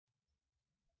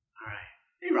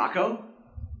Rocco.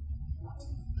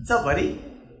 What's up, buddy?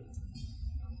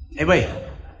 Hey, wait.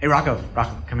 Hey, Rocco.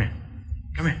 Rocco, come here.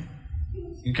 Come here.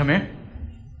 You can come here?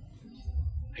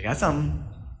 I got something.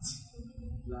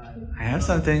 I have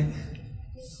something.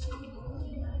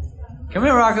 Come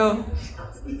here, Rocco.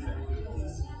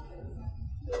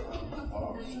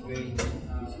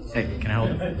 Hey, can I hold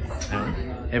it? No.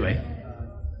 Hey, wait.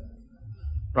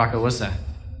 Rocco, what's that?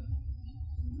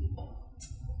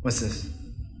 What's this?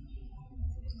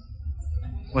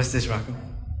 What's this, Rocco?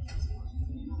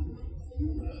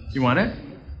 You want it?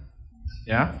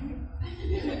 Yeah?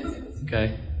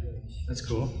 Okay. That's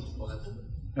cool.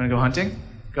 You wanna go hunting?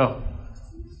 Go.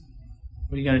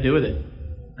 What are you gonna do with it?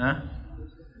 Huh?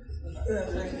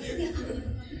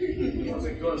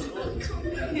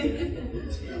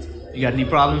 You got any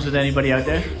problems with anybody out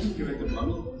there?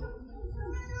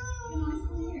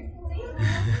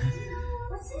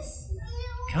 What's this?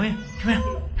 Come here, come here,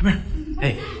 come here.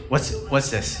 Hey, what's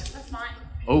this? That's mine.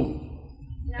 Oh.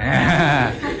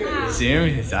 No. See him?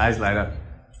 His eyes light up.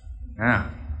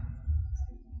 Yeah.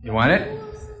 You want it?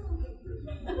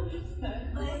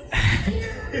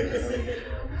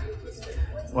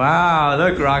 Wow,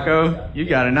 look, Rocco, you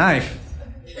got a knife.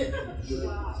 You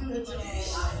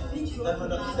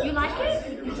like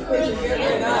it?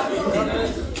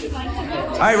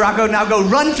 All right, Rocco, now go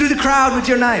run through the crowd with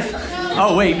your knife.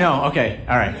 Oh, wait, no. Okay,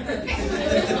 all right.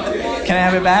 Can I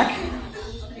have it back?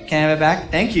 Can I have it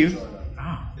back? Thank you.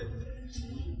 Oh.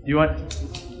 You want?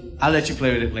 I'll let you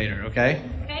play with it later, okay?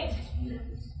 Okay.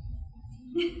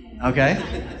 Okay.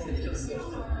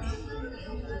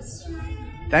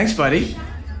 Thanks, buddy.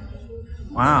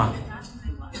 Wow.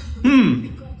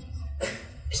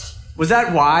 Was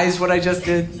that wise, what I just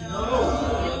did?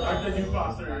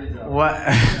 What?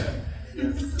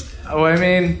 Well, I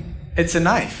mean, it's a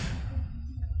knife.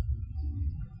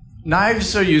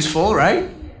 Knives are useful, right?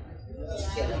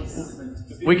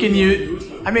 We can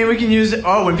use it.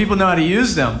 Oh, when people know how to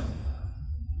use them.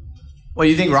 Well,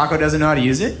 you think Rocco doesn't know how to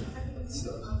use it?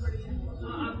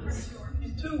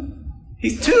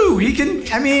 He's two. He can,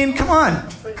 come on.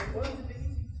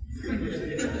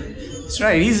 That's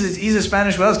right. He's a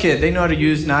Spanish Wells kid. They know how to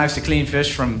use knives to clean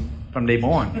fish from day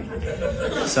born.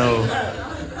 So,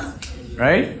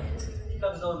 right?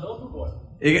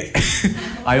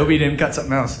 I hope he didn't cut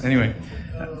something else. Anyway.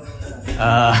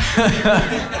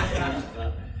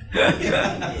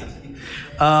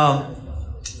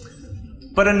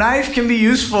 But a knife can be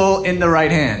useful in the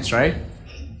right hands, right?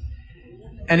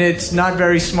 And it's not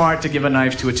very smart to give a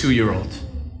knife to a 2-year-old.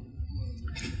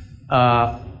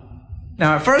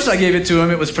 Now, at first I gave it to him,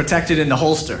 it was protected in the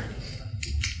holster,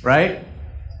 right?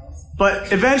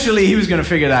 But eventually he was going to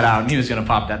figure that out, and he was going to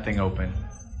pop that thing open.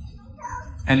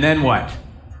 And then what?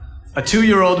 A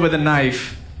 2-year-old with a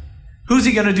knife, who's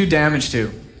he going to do damage to?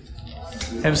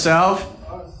 Himself?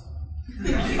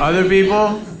 Other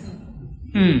people?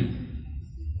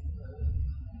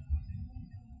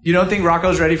 You don't think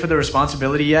Rocco's ready for the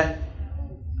responsibility yet?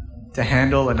 To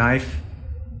handle a knife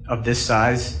of this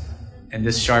size and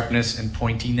this sharpness and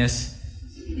pointiness?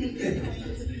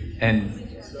 And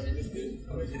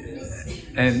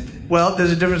well,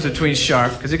 there's a difference between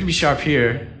sharp, because it can be sharp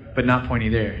here, but not pointy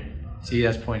there. See,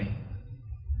 that's pointy.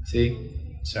 See?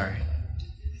 Sorry.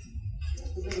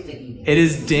 It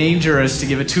is dangerous to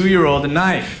give a 2-year-old a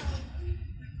knife.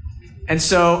 And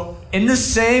so, in the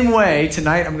same way,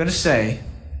 tonight I'm going to say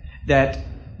that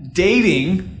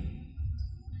dating,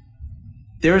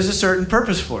 there is a certain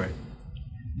purpose for it.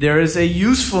 There is a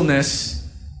usefulness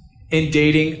in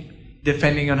dating,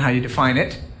 depending on how you define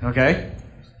it, okay?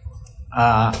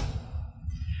 But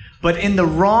in the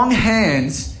wrong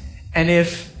hands, and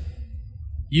if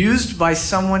used by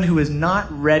someone who is not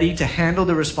ready to handle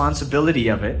the responsibility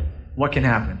of it, what can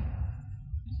happen?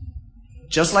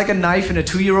 Just like a knife in a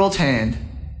 2-year-old's hand,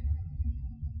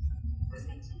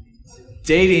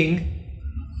 dating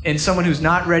in someone who's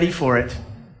not ready for it,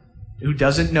 who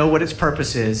doesn't know what its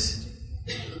purpose is,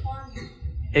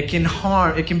 it can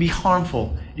be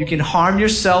harmful. You can harm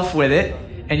yourself with it,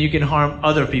 and you can harm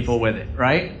other people with it,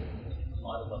 right?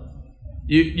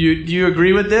 Do you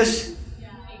agree with this?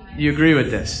 You agree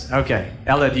with this? Okay.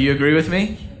 Ella, do you agree with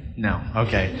me? No.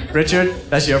 Okay. Richard,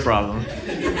 that's your problem.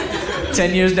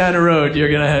 10 years down the road,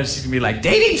 she's gonna be like,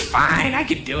 dating's fine, I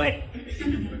can do it.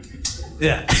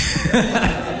 Yeah.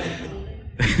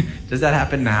 Does that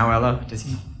happen now, Ella? Does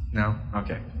he? No?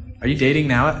 Okay. Are you dating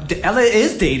now? Ella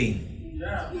is dating.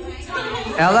 Yeah.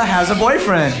 Ella has a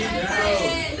boyfriend.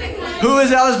 Who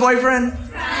is Ella's boyfriend?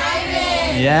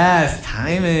 Timon. Yes,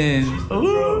 Timon.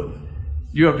 Ooh.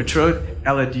 You are betrothed.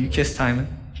 Ella, do you kiss Timon?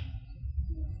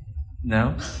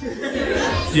 No?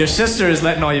 Your sister is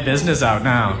letting all your business out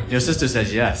now. Your sister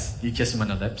says yes. You kiss him on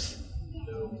the lips?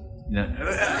 No.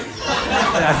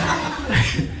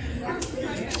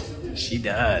 She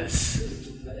does.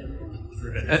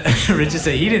 Richard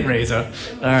said he didn't raise her.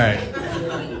 All right.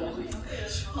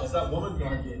 That woman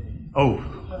God gave me. Oh.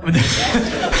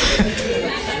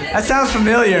 That sounds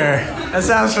familiar.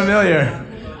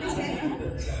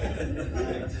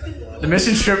 The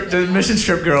mission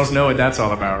trip girls know what that's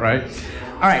all about, right?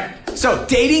 All right. So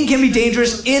dating can be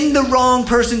dangerous in the wrong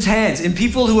person's hands, in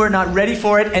people who are not ready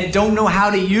for it and don't know how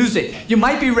to use it. You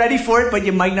might be ready for it, but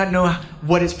you might not know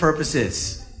what its purpose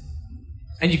is.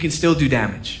 And you can still do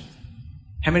damage.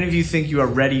 How many of you think you are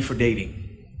ready for dating?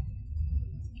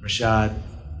 Rashad,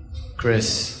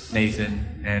 Chris,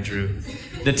 Nathan, Andrew,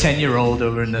 the 10-year-old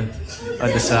over on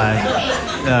the side,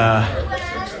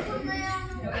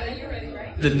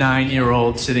 the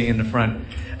 9-year-old sitting in the front.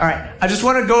 All right, I just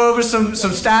want to go over some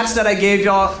stats that I gave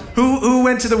y'all. Who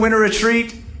went to the winter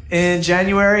retreat in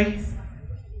January?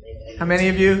 How many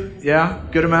of you? Yeah,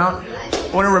 good amount. I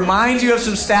want to remind you of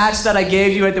some stats that I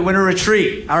gave you at the winter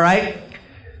retreat. All right,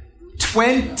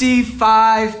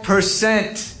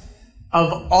 25%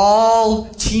 of all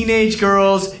teenage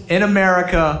girls in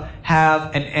America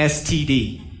have an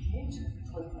STD.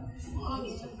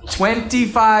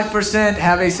 25%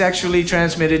 have a sexually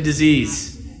transmitted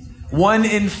disease. 1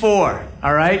 in 4,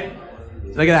 all right?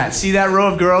 Look at that. See that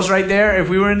row of girls right there? If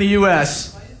we were in the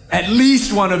U.S., at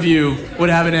least one of you would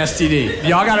have an STD.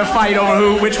 Y'all got to fight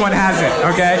over which one has it,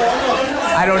 okay?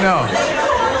 I don't know.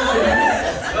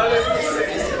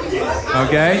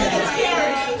 Okay?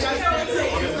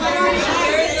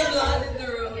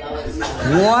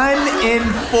 1 in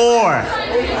 4.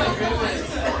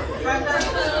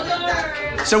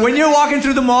 So when you're walking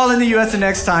through the mall in the U.S. the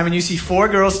next time and you see 4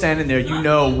 girls standing there, you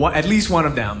know at least one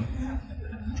of them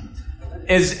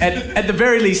is at the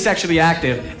very least sexually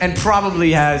active and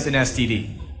probably has an STD.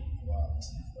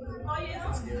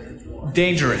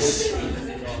 Dangerous.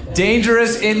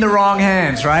 Dangerous in the wrong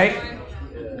hands, right?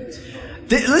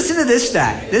 Listen to this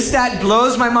stat. This stat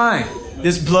blows my mind.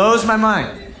 This blows my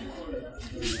mind.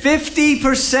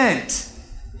 50%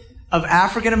 of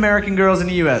African American girls in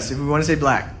the U.S., if we want to say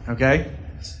black, okay?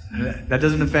 That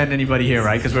doesn't offend anybody here,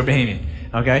 right? Because we're Bahamian,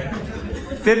 okay?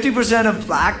 50% of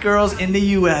black girls in the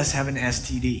U.S. have an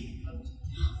STD.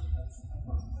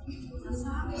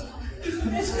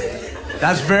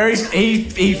 That's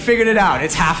he figured it out.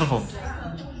 It's half of them.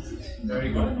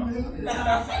 Very good.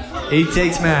 He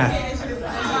takes math.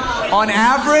 On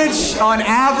average,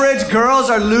 girls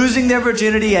are losing their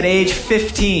virginity at age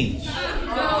 15.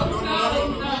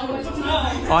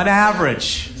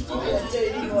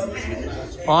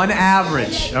 On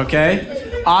average,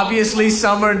 okay? Obviously,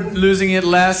 some are losing it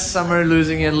less, some are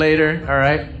losing it later, all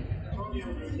right?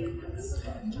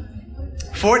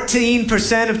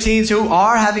 14% of teens who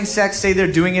are having sex say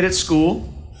they're doing it at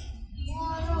school.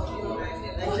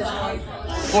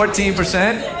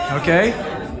 14%, okay?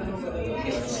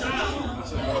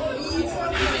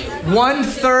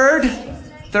 1/3,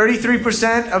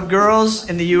 33% of girls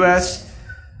in the U.S.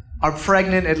 are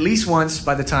pregnant at least once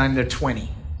by the time they're 20.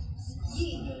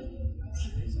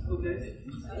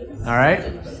 All right?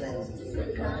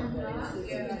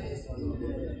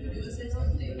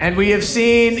 And we have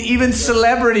seen even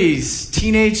celebrities,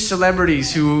 teenage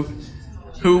celebrities who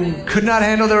could not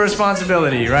handle their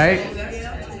responsibility, right?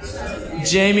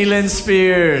 Jamie Lynn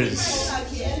Spears.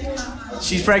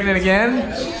 She's pregnant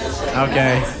again?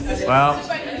 Okay. Well.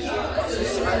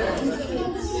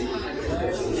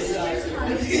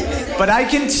 But I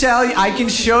can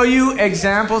show you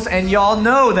examples, and y'all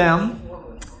know them,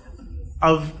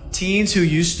 of teens who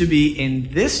used to be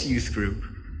in this youth group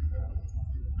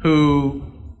who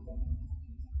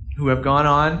have gone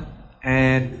on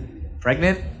and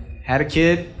pregnant, had a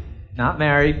kid, not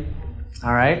married,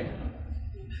 all right?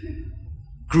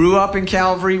 Grew up in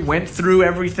Calvary, went through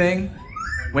everything,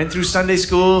 went through Sunday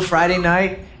school, Friday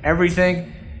night,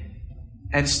 everything,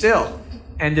 and still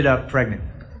ended up pregnant.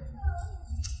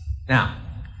 Now,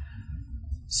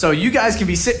 so you guys can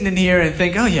be sitting in here and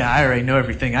think, oh yeah, I already know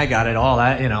everything, I got it all,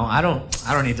 I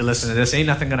don't need to listen to this, ain't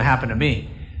nothing gonna happen to me.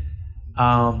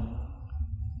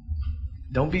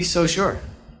 Don't be so sure.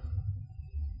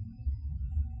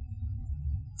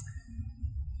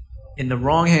 In the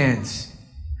wrong hands,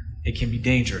 it can be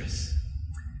dangerous.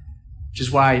 Which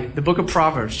is why the book of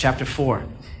Proverbs, chapter 4,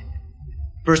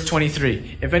 verse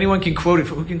 23. If anyone can quote it,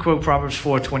 who can quote Proverbs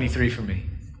 4:23 for me?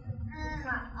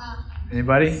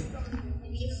 Anybody?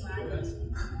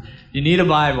 You need a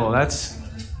Bible. That's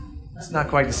not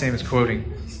quite the same as quoting.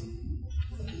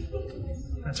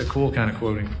 That's a cool kind of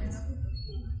quoting.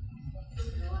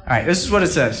 right, this is what it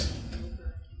says.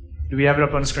 Do we have it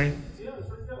up on the screen?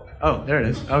 Oh, there it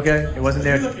is. Okay, it wasn't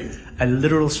there a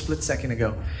literal split second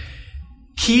ago.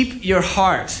 Keep your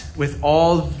heart with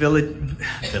all vigilance.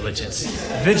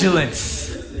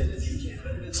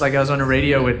 It's like I was on the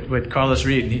radio with Carlos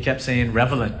Reed, and he kept saying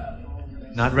relevant,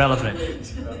 not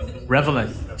relevant.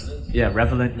 Relevant. Yeah,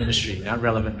 relevant ministry, not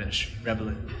relevant ministry.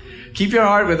 Relevant. Keep your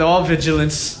heart with all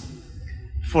vigilance,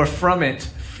 for from it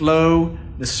flow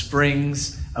the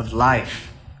springs of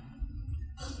life.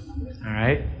 All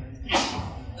right?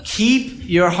 Keep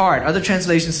your heart. Other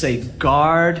translations say,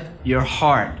 guard your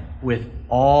heart with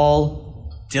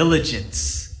all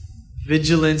diligence.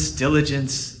 Vigilance,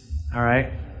 diligence. All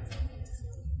right?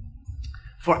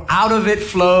 For out of it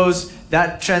flows,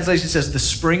 that translation says the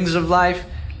springs of life.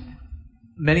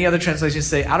 Many other translations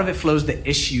say, out of it flows the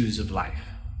issues of life.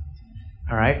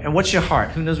 All right? And what's your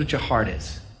heart? Who knows what your heart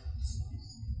is?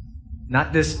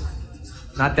 Not this,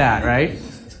 not that, right?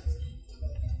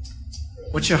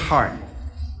 What's your heart?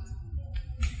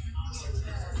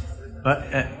 But,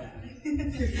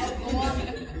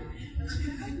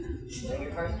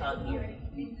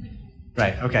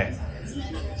 right, okay.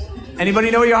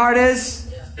 Anybody know what your heart is?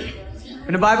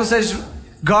 When the Bible says,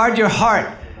 guard your heart,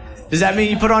 does that mean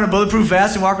you put on a bulletproof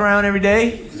vest and walk around every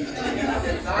day?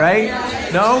 Right?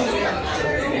 No?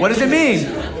 What does it mean?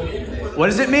 What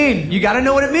does it mean? You got to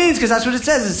know what it means, because that's what it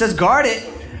says. It says guard it.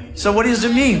 So what does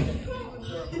it mean?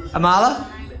 Amala?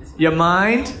 Your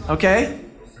mind? Okay.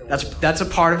 That's a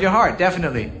part of your heart,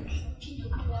 definitely.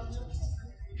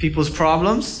 People's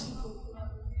problems?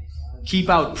 Keep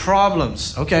out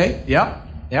problems. Okay. Yep.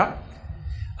 Yep.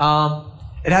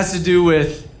 It has to do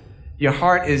with your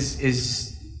heart is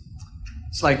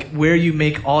it's like where you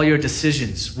make all your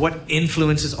decisions. What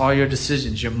influences all your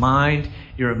decisions? Your mind,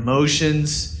 your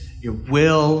emotions, your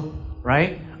will,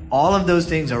 right? All of those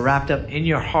things are wrapped up in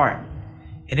your heart.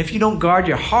 And if you don't guard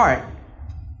your heart,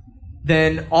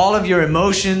 then all of your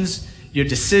emotions, your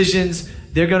decisions,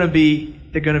 they're going to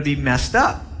be messed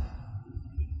up.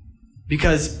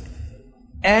 Because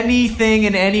anything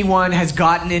and anyone has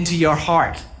gotten into your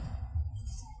heart.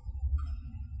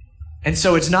 And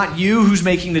so it's not you who's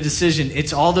making the decision.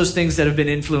 It's all those things that have been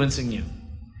influencing you.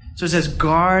 So it says,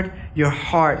 guard your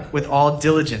heart with all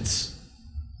diligence.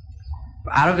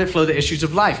 Out of it flow the issues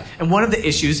of life. And one of the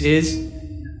issues is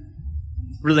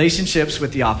relationships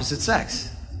with the opposite sex.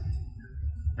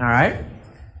 All right?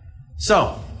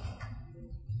 So,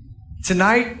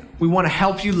 tonight we want to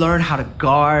help you learn how to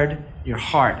guard your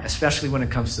heart, especially when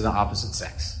it comes to the opposite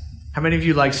sex. How many of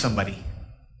you like somebody?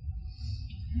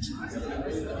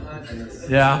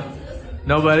 Yeah?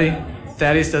 Nobody?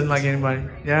 Thaddeus doesn't like anybody?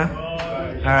 Yeah?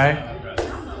 All right.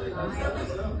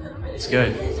 It's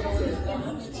good.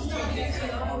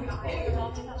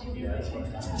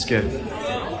 It's good.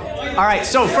 All right,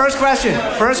 so first question.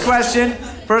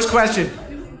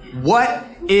 What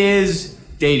is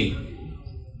dating?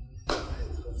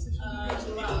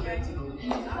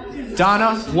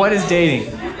 Donna, what is dating?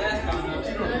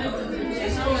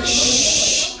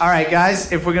 Shh. All right,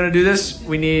 guys, if we're going to do this,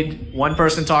 we need one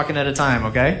person talking at a time,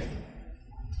 okay?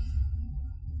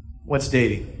 What's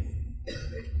dating?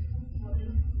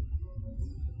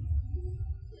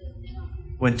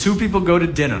 When two people go to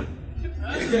dinner.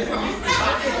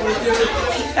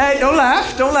 Hey, don't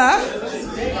laugh.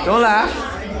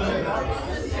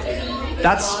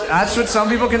 That's what some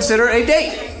people consider a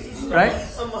date, right?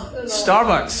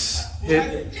 Starbucks.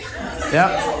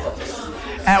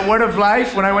 At Word of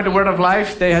Life, when I went to Word of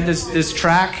Life, they had this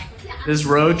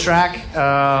road track,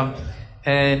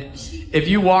 and if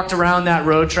you walked around that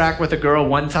road track with a girl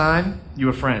one time, you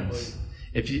were friends.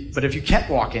 But if you kept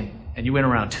walking and you went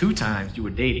around 2 times, you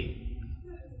were dating.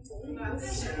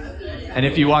 And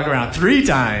if you walk around 3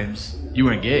 times, you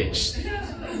were engaged.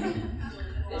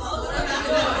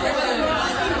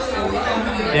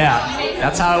 Yeah,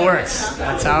 that's how it works.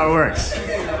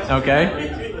 Okay?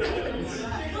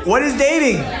 What is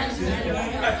dating?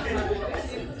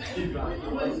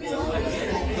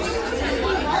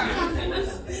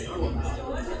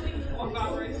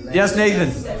 Yes, Nathan.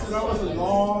 That was a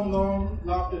long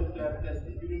knock that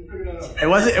you didn't figure that out.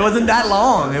 It wasn't that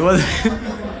long.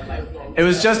 It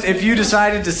was just if you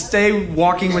decided to stay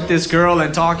walking with this girl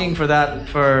and talking for that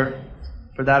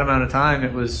amount of time,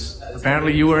 it was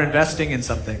apparently you were investing in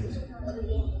something.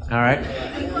 All right.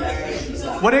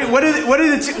 What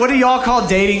do y'all call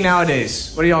dating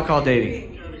nowadays? What do y'all call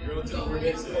dating?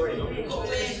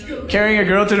 Carrying a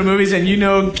girl to the movies, and you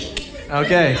know,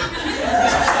 okay.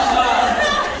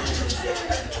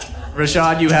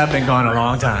 Rashad, you have been gone a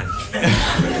long time.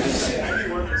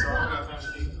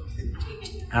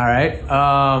 All right.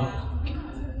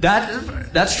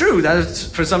 That's true.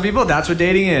 For some people, that's what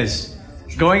dating is.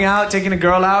 Going out, taking a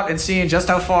girl out, and seeing just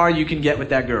how far you can get with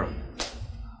that girl.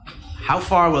 How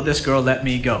far will this girl let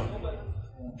me go?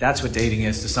 That's what dating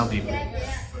is to some people.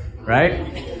 Right?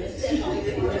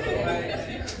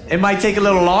 It might take a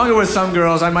little longer with some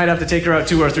girls. I might have to take her out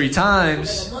 2 or 3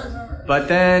 times. But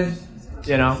then,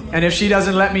 and if she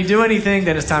doesn't let me do anything,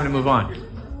 then it's time to move on.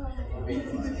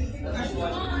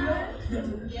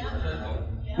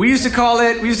 We used to call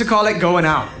it going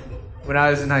out when I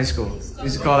was in high school. We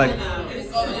used to call it,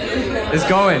 it's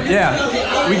going,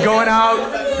 yeah. We going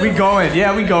out, we going,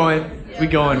 yeah, we going.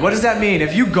 What does that mean?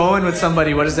 If you going with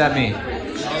somebody, what does that mean?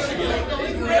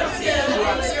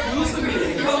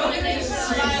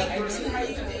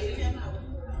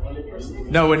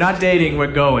 No, we're not dating,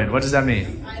 we're going. What does that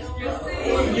mean?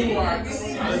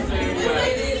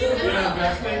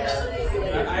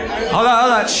 Hold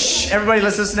on. Shh, everybody,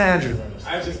 let's listen to Andrew.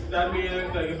 That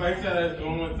means, like, if I said I was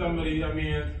going with somebody, I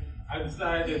mean, I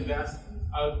decided to invest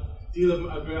a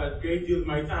great deal of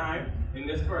my time in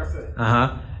this person.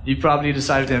 You probably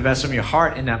decided to invest some of your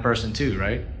heart in that person too,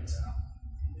 right?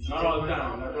 Not all the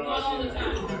time. Not all the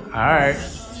time. All right.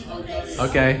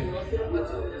 Okay.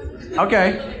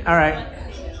 All right.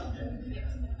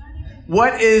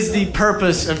 What is the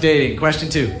purpose of dating? Question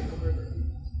 2.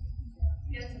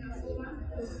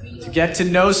 To get to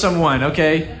know someone.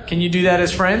 Okay. Can you do that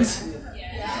as friends?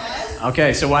 Yes.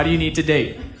 Okay. So why do you need to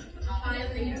date?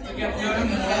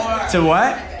 To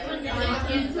what?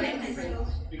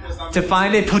 To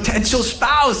find a potential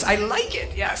spouse. I like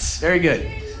it. Yes. Very good.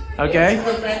 Okay.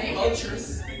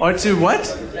 Or to what?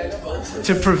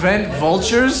 To prevent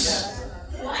vultures?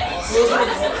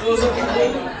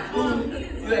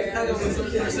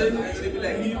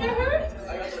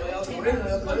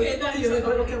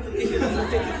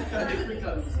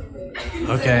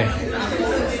 Okay.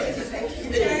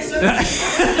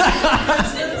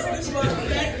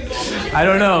 I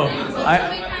don't know.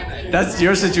 That's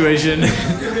your situation.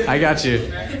 I got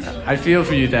you. I feel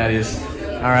for you, Thaddeus.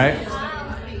 All right.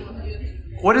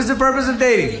 What is the purpose of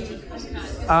dating?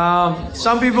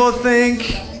 Some people think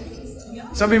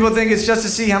it's just to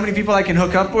see how many people I can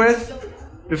hook up with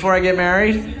before I get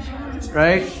married,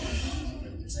 right?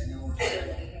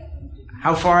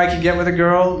 How far I can get with a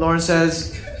girl. Lauren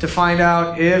says to find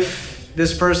out if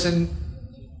this person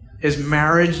is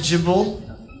marriageable.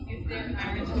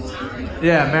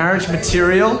 Yeah, marriage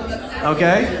material.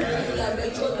 Okay.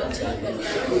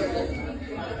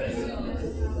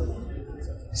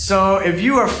 So if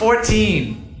you are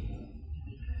 14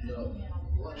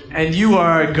 and you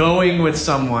are going with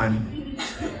someone,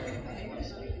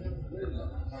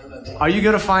 are you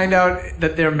going to find out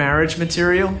that they're marriage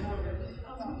material?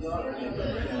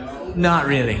 Not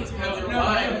really.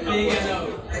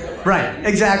 Right,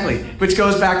 exactly. Which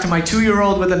goes back to my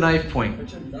 2-year-old with a knife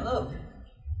point.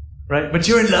 Right? But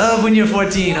you're in love when you're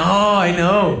 14. Oh, I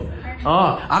know.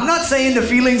 Oh, I'm not saying the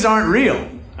feelings aren't real.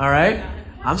 All right?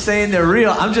 I'm saying they're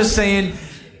real. I'm just saying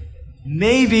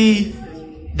maybe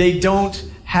they don't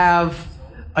have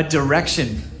a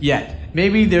direction yet.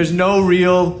 Maybe there's no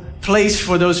real place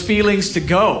for those feelings to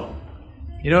go.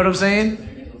 You know what I'm saying?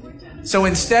 So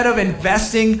instead of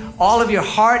investing all of your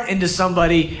heart into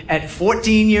somebody at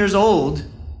 14 years old,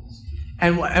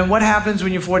 and what happens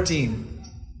when you're 14?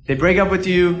 They break up with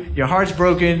you, your heart's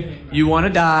broken, you want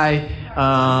to die,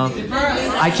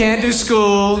 I can't do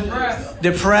school,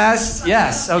 depressed,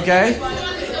 yes, okay.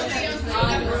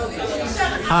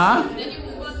 Huh?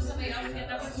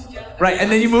 Right,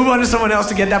 and then you move on to someone else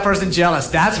to get that person jealous.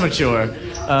 That's mature.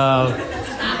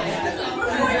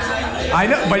 I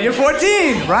know, but you're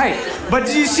 14, right. But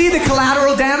do you see the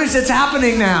collateral damage that's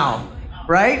happening now?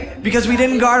 Right? Because we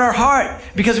didn't guard our heart.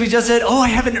 Because we just said, I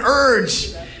have an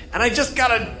urge. And I just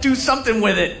gotta do something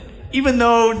with it. Even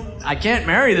though I can't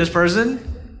marry this person.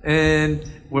 And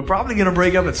we're probably gonna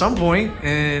break up at some point.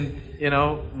 And,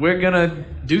 we're gonna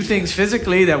do things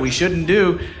physically that we shouldn't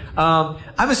do. I'm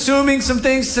assuming some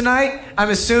things tonight. I'm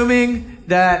assuming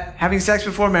that having sex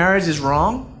before marriage is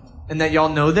wrong. And that y'all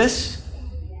know this.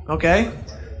 Okay?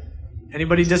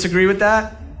 Anybody disagree with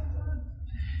that?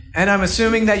 And I'm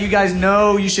assuming that you guys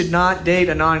know you should not date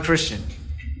a non-Christian.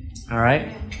 All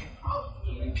right?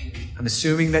 I'm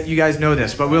assuming that you guys know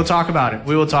this, but we'll talk about it.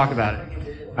 We will talk about it.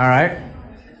 All right?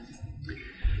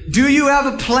 Do you have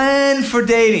a plan for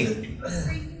dating?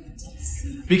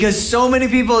 Because so many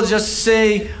people just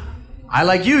say, I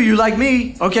like you, you like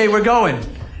me. Okay, we're going.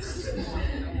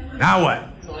 Now what?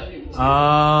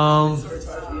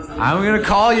 I'm going to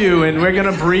call you and we're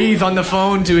going to breathe on the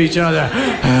phone to each other.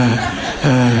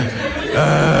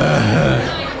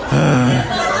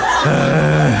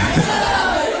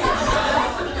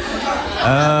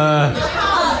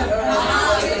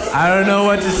 don't know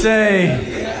what to say.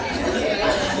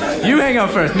 You hang up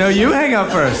first. No, you hang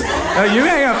up first. No, you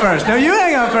hang up first. No, you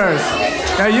hang up first.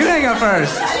 No, you hang up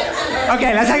first.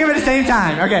 Okay, let's hang up at the same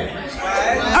time. Okay.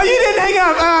 Oh, you didn't hang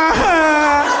up.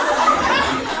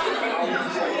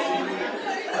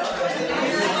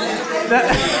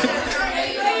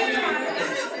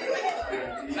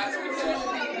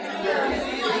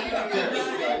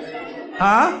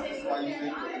 Huh?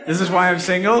 This is why I'm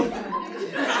single?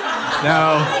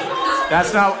 No,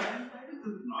 that's not.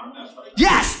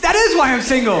 Yes, that is why I'm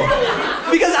single.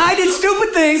 Because I did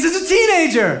stupid things as a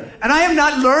teenager. And I am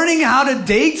not learning how to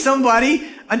date somebody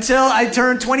until I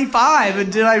turned 25.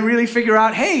 Until I really figure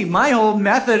out, hey, my whole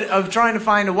method of trying to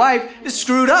find a wife is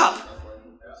screwed up.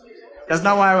 That's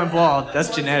not why I went bald. That's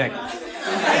genetic.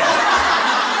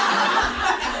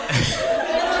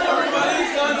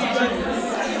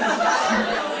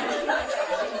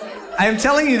 I am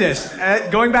telling you this.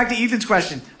 Going back to Ethan's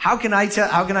question, how can I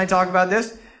talk about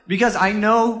this? Because I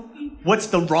know what's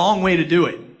the wrong way to do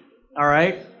it. All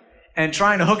right? And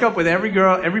trying to hook up with every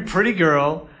girl, every pretty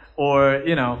girl, or,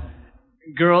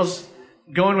 girls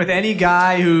going with any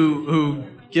guy who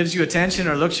gives you attention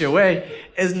or looks your way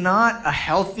is not a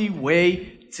healthy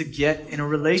way to get in a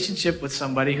relationship with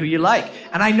somebody who you like.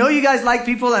 And I know you guys like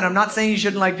people, and I'm not saying you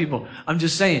shouldn't like people. I'm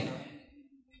just saying,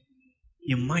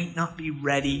 you might not be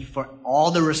ready for all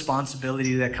the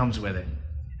responsibility that comes with it.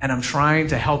 And I'm trying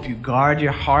to help you guard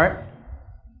your heart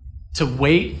to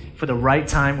wait for the right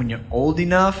time when you're old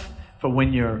enough, for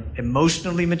when you're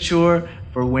emotionally mature,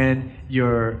 for when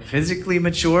you're physically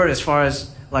mature, as far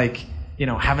as,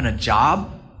 having a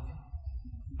job.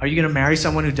 Are you going to marry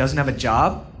someone who doesn't have a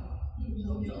job?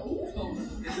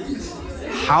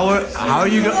 How are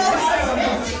you going?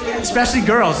 Especially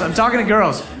girls. I'm talking to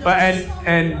girls. But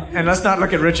and let's not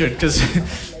look at Richard, because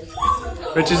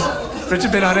Richard's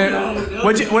been on it.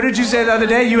 What did you say the other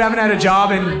day? You haven't had a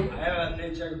job in. I haven't had a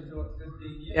paycheck in 15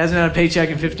 years. He hasn't had a paycheck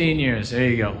in 15 years. There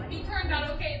you go. He turned out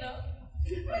okay,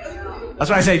 though. That's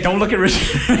why I say don't look at Richard.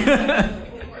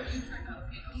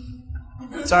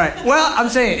 It's all right. Well, I'm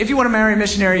saying if you want to marry a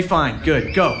missionary, fine,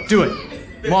 good, go, do it.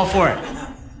 I'm all for it.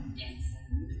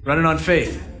 Running on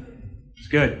faith. It's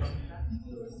good.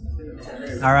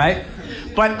 All right.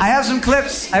 But I have some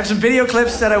clips. I have some video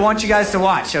clips that I want you guys to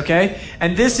watch, okay?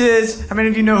 And this is, how many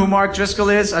of you know who Mark Driscoll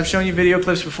is? I've shown you video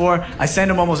clips before. I send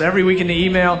them almost every week in the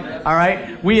email, all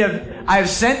right? I have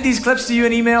sent these clips to you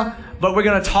in email, but we're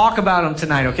going to talk about them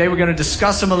tonight, okay? We're going to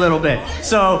discuss them a little bit.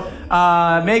 So,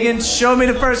 Megan, show me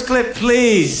the first clip,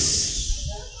 please.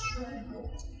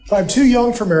 If I'm too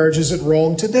young for marriage, is it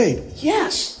wrong to date?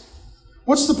 Yes.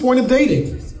 What's the point of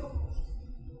dating?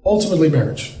 Ultimately,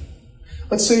 marriage.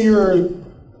 Let's say you're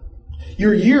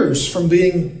years from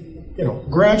being,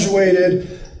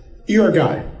 graduated. You're a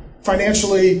guy,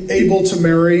 financially able to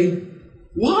marry.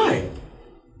 Why?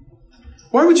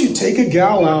 Why would you take a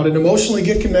gal out and emotionally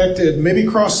get connected, maybe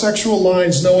cross sexual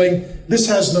lines, knowing this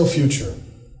has no future?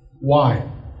 Why?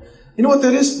 You know what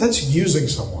that is? That's using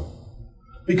someone.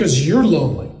 Because you're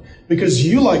lonely. Because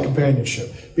you like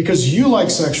companionship. Because you like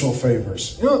sexual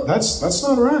favors. That's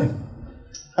not right.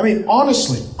 I mean,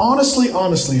 honestly,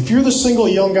 if you're the single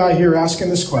young guy here asking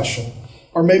this question,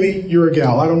 or maybe you're a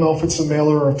gal, I don't know if it's a male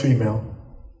or a female,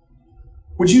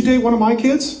 would you date one of my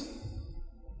kids?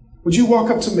 Would you walk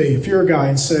up to me, if you're a guy,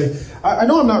 and say, I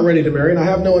know I'm not ready to marry and I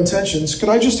have no intentions, could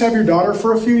I just have your daughter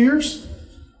for a few years?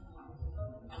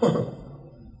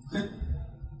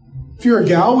 If you're a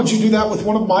gal, would you do that with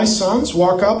one of my sons?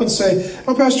 Walk up and say,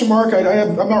 oh, Pastor Mark,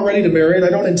 I'm not ready to marry, and I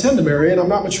don't intend to marry, and I'm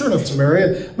not mature enough to marry,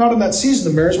 and I'm not in that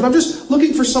season of marriage, but I'm just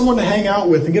looking for someone to hang out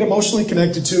with and get emotionally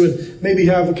connected to and maybe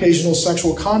have occasional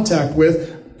sexual contact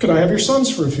with. Could I have your sons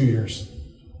for a few years?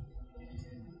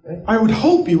 I would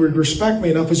hope you would respect me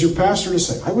enough as your pastor to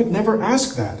say, I would never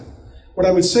ask that. What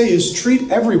I would say is treat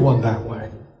everyone that way.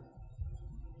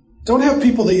 Don't have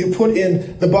people that you put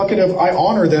in the bucket of I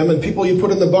honor them and people you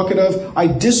put in the bucket of I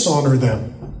dishonor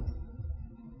them.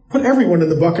 Put everyone in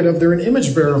the bucket of they're an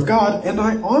image bearer of God and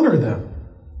I honor them.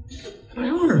 And I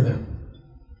honor them.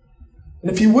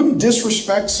 And if you wouldn't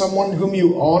disrespect someone whom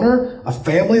you honor, a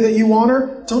family that you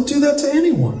honor, don't do that to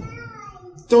anyone.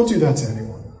 Don't do that to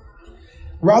anyone.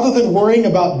 Rather than worrying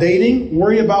about dating,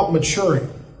 worry about maturing.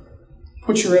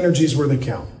 Put your energies where they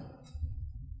count.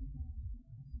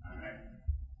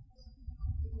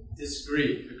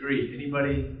 Disagree. Agree.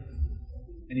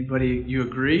 Anybody, you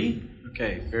agree?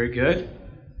 Okay, very good.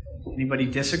 Anybody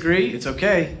disagree? It's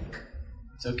okay.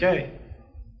 It's okay.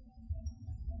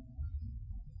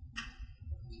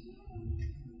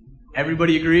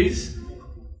 Everybody agrees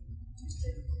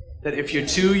that if you're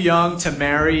too young to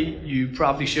marry, you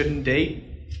probably shouldn't date?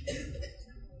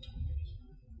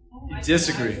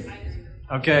 Disagree.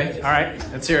 Okay, all right,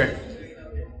 let's hear it.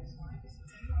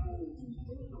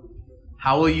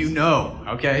 How will you know?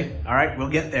 Okay, all right, we'll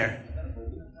get there.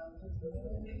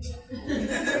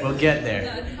 We'll get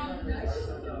there.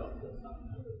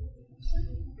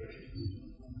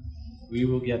 We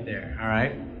will get there, all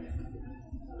right?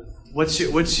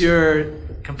 What's your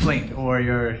complaint or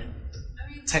your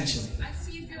tension? I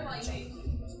see if you're like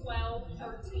 12,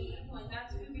 13, like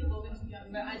that's gonna be a little bit too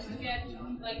young, but as you get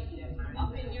like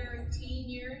up in your teen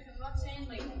years, I'm not saying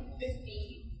like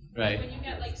 15, Right. when you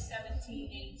get like 17,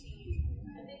 18,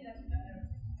 I think that's better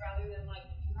rather than like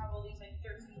you have all these like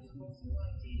 13-year-olds who are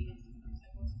like dating and stuff.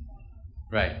 Like, what's the point?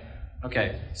 Right.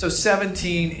 Okay. So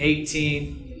 17,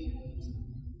 18.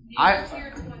 Near to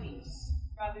your 20s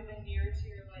rather than near to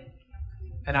your like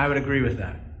younger. And I would agree with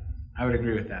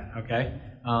that. Okay.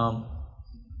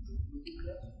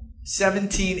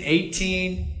 17,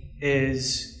 18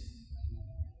 is,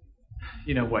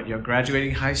 you know what, you're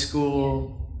graduating high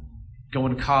school,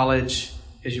 going to college.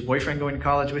 Is your boyfriend going to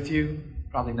college with you?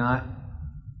 Probably not.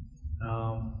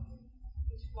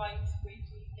 Which is why it's great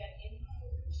to get in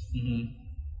college.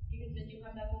 Because then you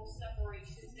have that whole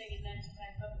separation thing and then it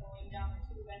ends up going down the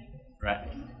tube anyway. Right.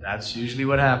 That's usually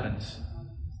what happens.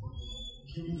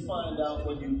 Can you find out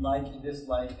what you like and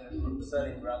dislike in a group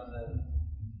setting rather than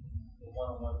the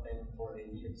one-on-one thing for a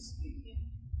year?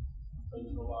 So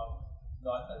you go out,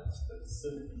 not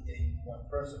specifically dating one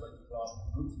person, but you go out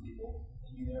with groups of people,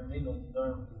 and you never mingle, you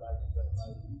learn what you like and don't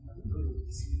like.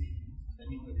 Then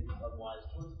you could make a wise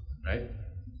choice. Right?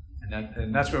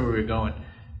 And that's where we were going.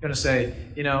 I'm going to say,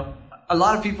 you know, a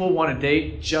lot of people want to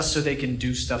date just so they can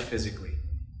do stuff physically.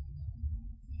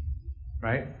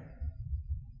 Right?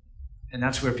 And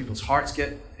that's where people's hearts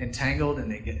get entangled and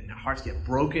their hearts get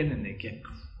broken and they get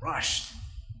crushed.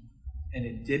 And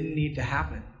it didn't need to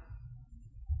happen.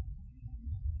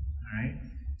 All right?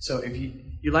 So if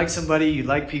you like somebody, you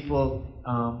like people,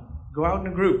 go out in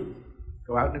a group.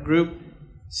 Go out in a group.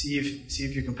 See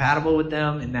if you're compatible with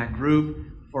them in that group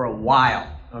for a while.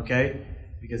 Okay?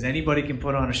 Because anybody can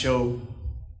put on a show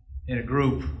in a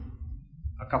group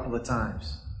a couple of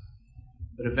times.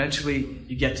 But eventually,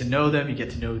 you get to know them, you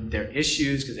get to know their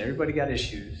issues, because everybody got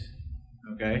issues,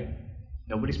 okay?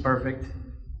 Nobody's perfect.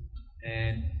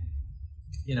 And,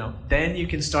 you know, then you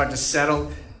can start to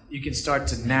settle, you can start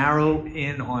to narrow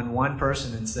in on one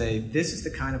person and say, this is the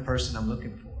kind of person I'm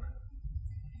looking for.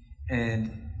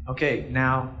 And, okay,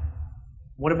 now,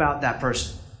 what about that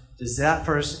person? Is that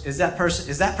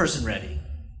person ready?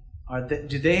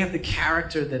 Do they have the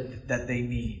character that they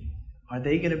need? Are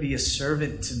they going to be a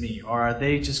servant to me, or are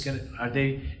they just do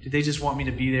they just want me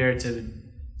to be there to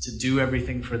do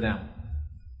everything for them?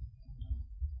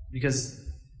 Because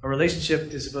a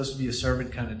relationship is supposed to be a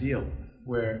servant kind of deal,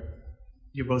 where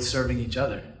you're both serving each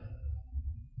other.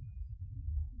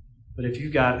 But if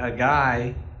you've got a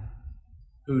guy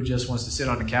who just wants to sit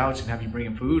on the couch and have you bring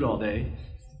him food all day,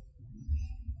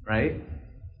 right?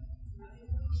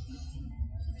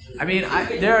 I mean,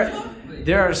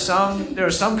 there are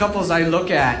some couples I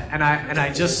look at and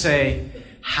I just say,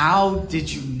 how did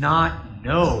you not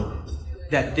know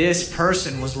that this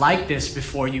person was like this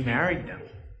before you married them?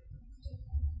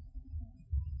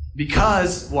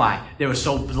 Because why? They were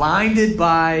so blinded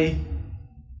by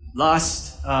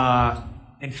lust,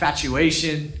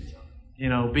 infatuation, you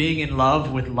know, being in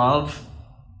love with love.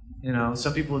 You know,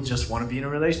 some people just want to be in a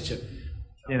relationship,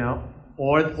 you know.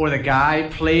 Or the guy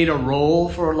played a role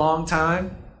for a long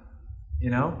time. You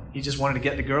know, he just wanted to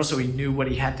get the girl so he knew what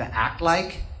he had to act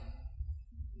like.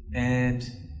 And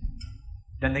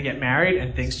then they get married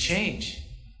and things change.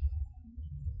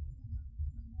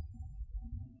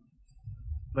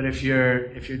 But if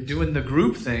you're doing the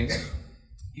group thing,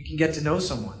 you can get to know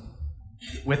someone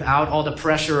without all the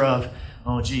pressure of,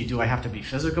 oh gee, do I have to be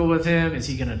physical with him? Is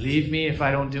he going to leave me if I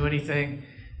don't do anything?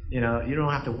 You know, you don't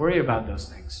have to worry about those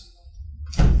things.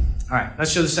 All right,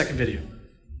 let's show the second video.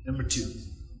 Number 2.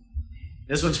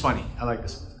 This one's funny. I like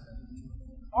this one.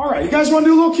 All right, you guys want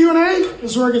to do a little Q&A?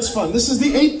 This is where it gets fun. This is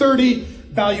the 8:30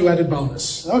 value-added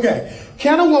bonus. Okay.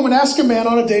 Can a woman ask a man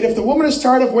on a date if the woman is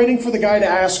tired of waiting for the guy to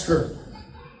ask her?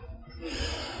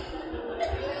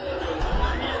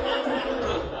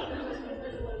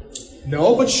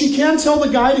 No, but she can tell the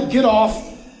guy to get off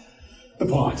the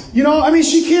pot. You know, I mean,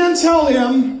 she can tell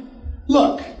him,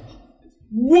 look,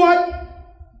 what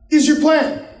is your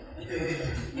plan?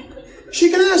 She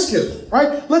can ask him,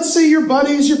 right? Let's say your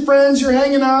buddies, your friends, you're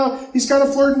hanging out, he's kind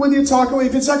of flirting with you, talking with you.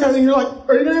 If it's that kind of thing, you're like,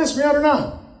 are you going to ask me out or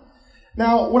not?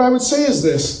 Now, what I would say is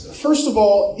this. First of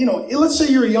all, let's say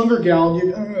you're a younger gal.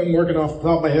 I'm working off the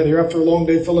top of my head here after a long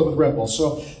day filled up with Red Bull.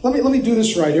 So let me do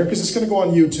this right here because it's going to go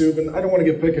on YouTube, and I don't want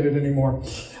to get picketed anymore.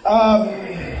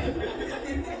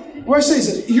 What I say is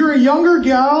that you're a younger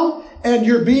gal and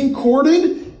you're being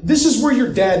courted. This is where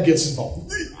your dad gets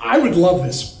involved. I would love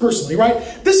this personally, right?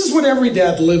 This is what every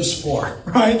dad lives for,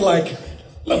 right? Like,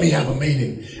 let me have a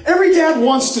meeting. Every dad who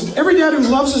loves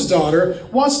his daughter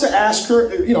wants to ask her,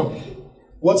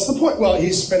 what's the point? Well,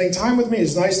 he's spending time with me.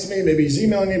 He's nice to me. Maybe he's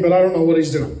emailing me, but I don't know what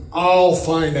he's doing. I'll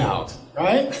find out,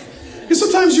 right? Because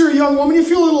sometimes you're a young woman, you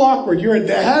feel a little awkward. You're a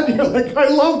dad, you're like, I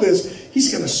love this.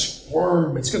 He's going to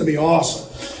squirm. It's going to be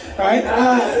awesome,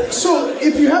 right? So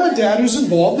if you have a dad who's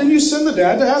involved, then you send the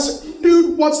dad to ask,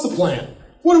 dude, what's the plan?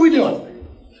 What are we doing?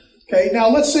 Okay, now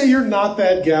let's say you're not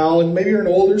that gal, and maybe you're an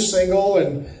older single,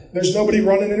 and there's nobody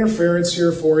running interference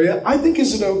here for you. I think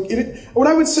what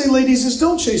I would say, ladies, is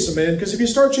don't chase a man, because if you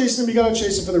start chasing him, you got to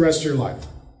chase him for the rest of your life.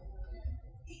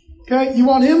 Okay, you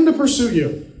want him to pursue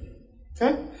you.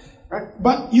 Okay, right?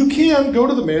 But you can go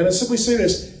to the man and simply say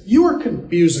this: you are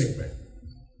confusing me.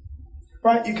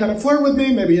 Right? You kind of flirt with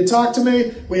me, maybe you talk to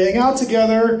me, we hang out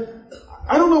together.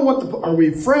 I don't know are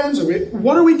we friends?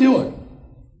 What are we doing?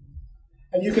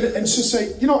 And you can just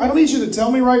say, I don't need you to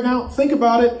tell me right now. Think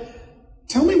about it.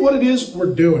 Tell me what it is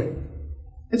we're doing.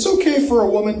 It's okay for a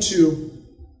woman to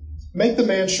make the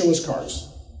man show his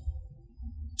cards.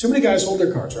 Too many guys hold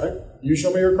their cards, right? You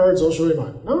show me your cards, I'll show you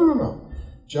mine. No.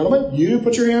 Gentlemen, you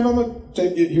put your hand on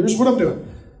here's what I'm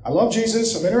doing. I love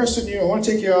Jesus. I'm interested in you. I want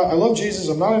to take you out. I love Jesus.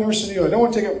 I'm not interested in you. I don't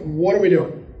want to take it. What are we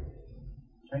doing?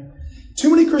 Okay?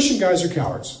 Too many Christian guys are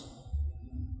cowards.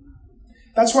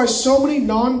 That's why so many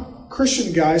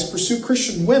non-Christian guys pursue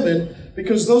Christian women,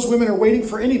 because those women are waiting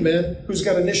for any man who's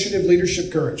got initiative,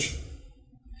 leadership, courage.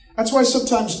 That's why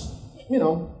sometimes,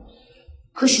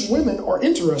 Christian women are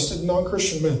interested in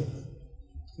non-Christian men,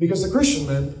 because the Christian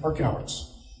men are cowards.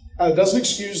 It doesn't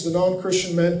excuse the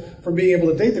non-Christian men from being able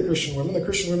to date the Christian women. The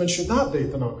Christian women should not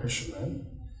date the non-Christian men.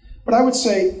 But I would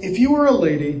say, if you are a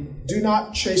lady, do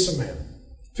not chase a man.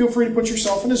 Feel free to put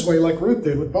yourself in his way like Ruth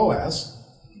did with Boaz.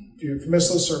 If you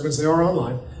missed those sermons, they are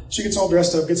online. She gets all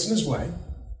dressed up, gets in his way.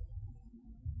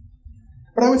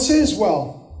 But I would say as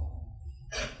well,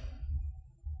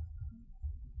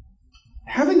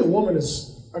 having a woman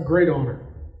is a great honor.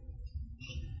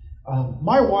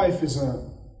 My wife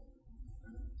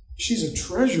she's a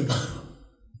treasure to me.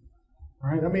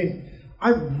 Right? I mean,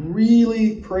 I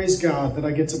really praise God that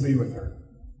I get to be with her.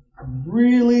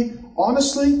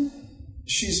 Honestly,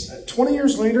 she's 20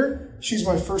 years later, she's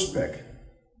my first pick.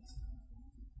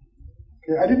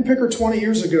 Okay, I didn't pick her 20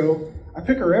 years ago. I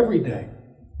pick her every day.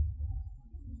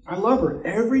 I love her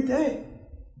every day.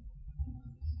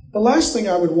 The last thing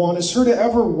I would want is her to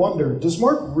ever wonder, does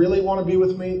Mark really want to be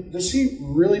with me? Does he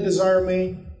really desire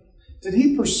me? Did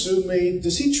he pursue me?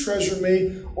 Does he treasure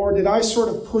me? Or did I sort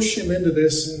of push him into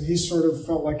this and he sort of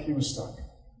felt like he was stuck?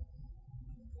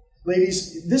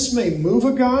 Ladies, this may move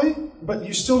a guy, but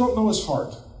you still don't know his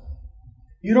heart.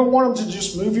 You don't want him to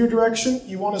just move your direction.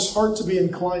 You want his heart to be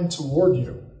inclined toward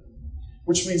you,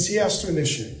 which means he has to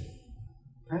initiate.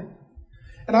 Okay?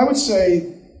 And I would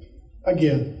say,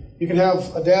 again, you can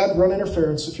have a dad run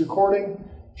interference. If you're courting,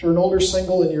 if you're an older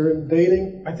single and you're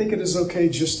dating, I think it is okay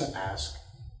just to ask.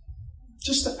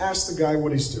 Just to ask the guy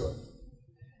what he's doing.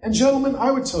 And gentlemen,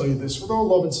 I would tell you this with all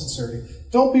love and sincerity.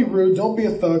 Don't be rude, don't be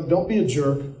a thug, don't be a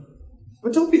jerk,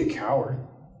 but don't be a coward.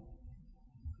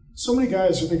 So many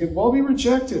guys are thinking, well, I'll be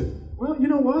rejected. Well, you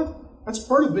know what? That's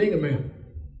part of being a man.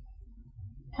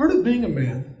 Part of being a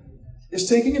man is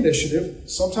taking initiative,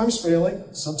 sometimes failing,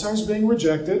 sometimes being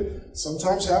rejected,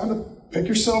 sometimes having to pick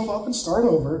yourself up and start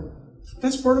over.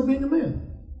 That's part of being a man.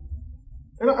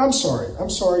 And I'm sorry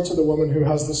to the woman who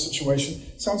has this situation.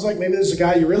 Sounds like maybe there's a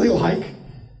guy you really like,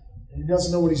 and he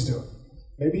doesn't know what he's doing.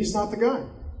 Maybe he's not the guy.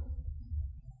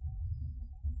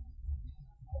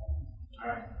 All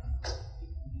right.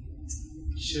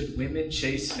 Should women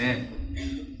chase men?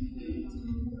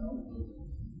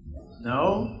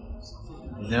 No?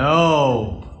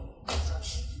 No,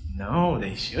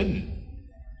 they shouldn't.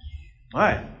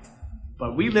 What?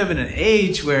 But we live in an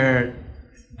age where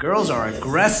girls are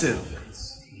aggressive.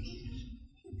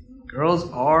 Girls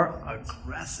are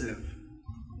aggressive.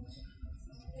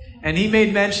 And he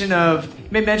made mention of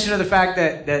the fact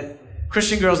that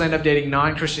Christian girls end up dating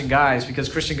non-Christian guys because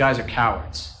Christian guys are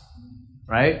cowards.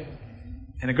 Right?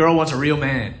 And a girl wants a real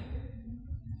man.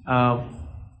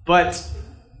 But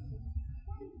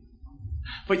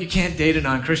you can't date a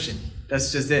non-Christian.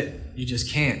 That's just it. You just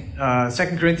can't.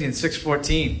 2 Corinthians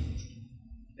 6:14.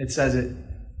 It says it.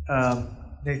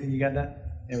 Nathan, you got that?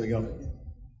 There we go.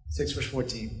 6 verse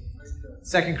 14.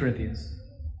 2 Corinthians.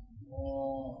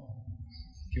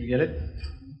 Can we get it?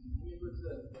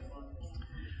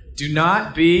 Do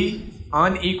not be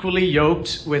unequally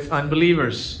yoked with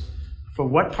unbelievers. For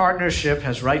what partnership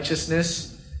has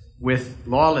righteousness with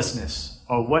lawlessness?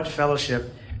 Or what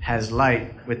fellowship has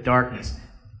light with darkness?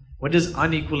 What does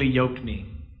unequally yoked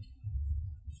mean?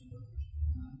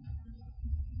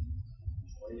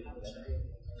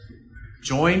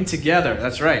 Joined together.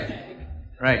 That's right.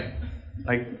 Right.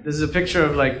 Like, this is a picture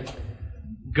of like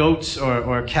goats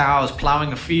or cows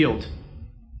plowing a field.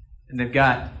 And they've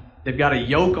got a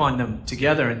yoke on them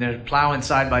together and they're plowing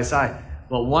side by side.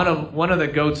 Well, one of the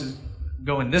goats is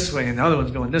going this way and the other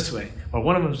one's going this way. Or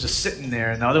one of them's just sitting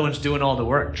there and the other one's doing all the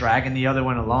work, dragging the other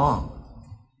one along.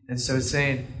 And so it's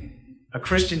saying a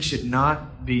Christian should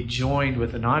not be joined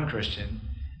with a non-Christian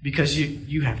because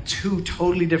you have two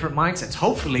totally different mindsets.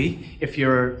 Hopefully, if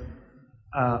you're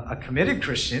a committed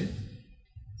Christian,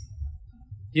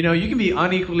 you can be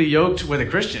unequally yoked with a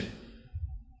Christian.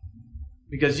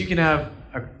 Because you can have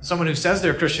someone who says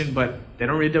they're a Christian, but they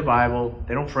don't read their Bible,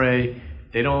 they don't pray,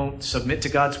 they don't submit to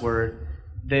God's Word,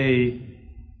 they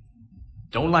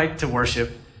don't like to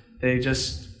worship, they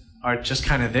just are just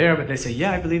kind of there, but they say,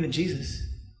 yeah, I believe in Jesus.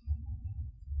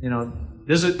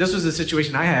 This was the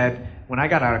situation I had when I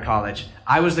got out of college.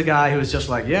 I was the guy who was just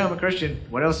like, yeah, I'm a Christian.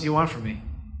 What else do you want from me?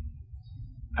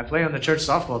 I play on the church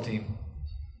softball team.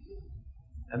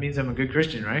 That means I'm a good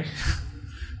Christian, right?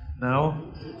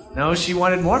 No, she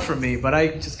wanted more from me, but I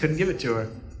just couldn't give it to her.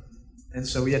 And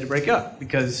so we had to break up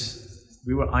because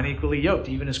we were unequally yoked,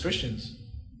 even as Christians.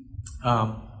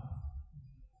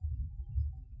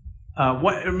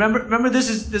 Remember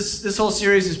this whole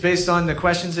series is based on the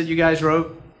questions that you guys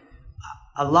wrote.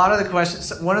 A lot of the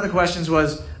questions. One of the questions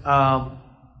was,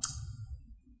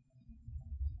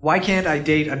 why can't I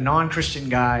date a non-Christian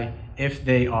guy if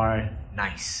they are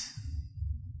nice?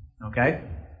 Okay.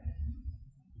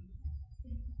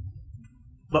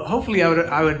 But hopefully,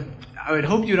 I would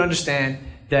hope you'd understand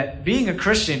that being a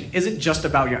Christian isn't just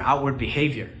about your outward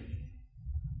behavior.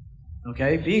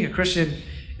 Okay, being a Christian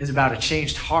is about a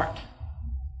changed heart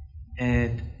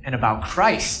and about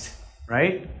Christ,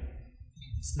 right?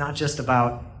 It's not just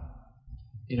about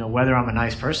whether I'm a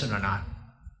nice person or not.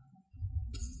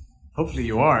 Hopefully,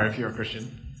 you are if you're a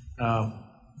Christian.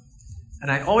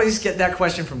 And I always get that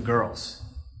question from girls.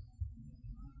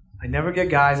 I never get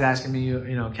guys asking me,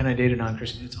 can I date a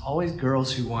non-Christian? It's always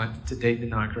girls who want to date the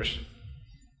non-Christian.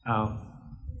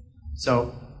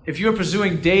 So if you're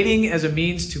pursuing dating as a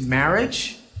means to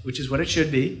marriage, which is what it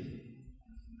should be,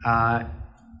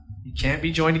 you can't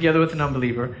be joined together with an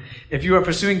unbeliever. If you are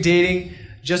pursuing dating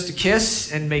just to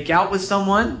kiss and make out with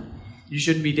someone, you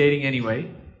shouldn't be dating anyway.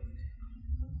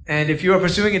 And if you are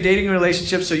pursuing a dating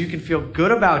relationship so you can feel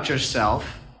good about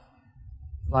yourself,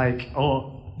 like,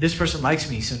 oh, this person likes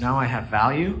me, so now I have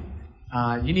value.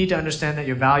 You need to understand that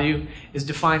your value is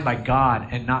defined by God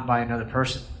and not by another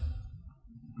person.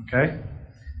 Okay?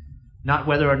 Not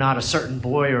whether or not a certain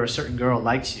boy or a certain girl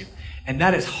likes you. And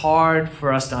that is hard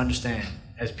for us to understand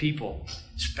as people,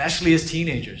 especially as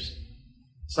teenagers.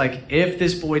 It's like, if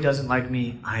this boy doesn't like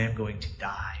me, I am going to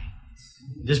die.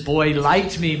 This boy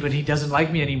liked me, but he doesn't like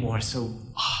me anymore, so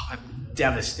I'm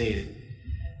devastated.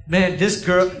 Man, this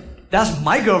girl... That's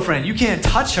my girlfriend. You can't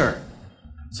touch her.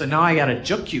 So now I gotta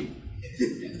juke you.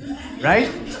 Right?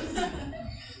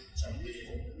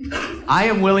 I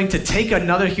am willing to take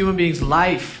another human being's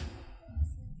life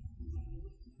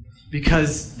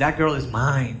because that girl is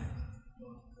mine.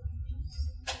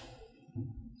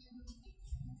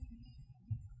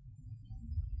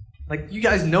 Like, you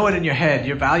guys know it in your head.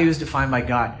 Your value is defined by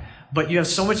God. But you have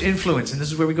so much influence, and this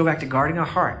is where we go back to guarding our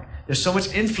heart. There's so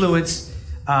much influence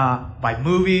by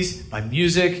movies, by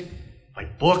music, by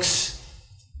books,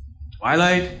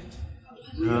 Twilight,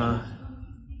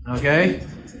 okay?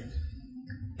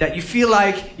 That you feel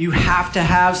like you have to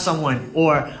have someone,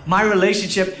 or my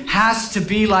relationship has to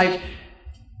be like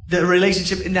the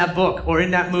relationship in that book or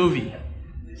in that movie.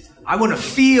 I want to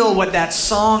feel what that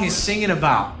song is singing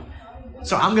about.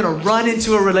 So I'm going to run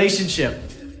into a relationship.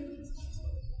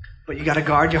 But you got to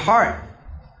guard your heart.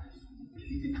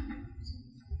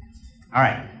 All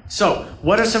right, so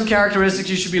what are some characteristics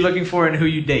you should be looking for in who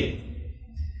you date?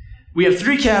 We have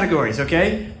 3 categories,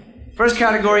 okay? First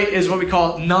category is what we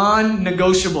call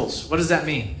non-negotiables. What does that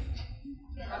mean?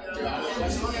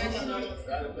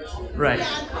 Right.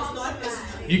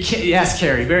 You can't. Yes,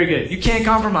 Carrie, very good. You can't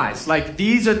compromise. Like,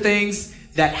 these are things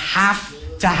that have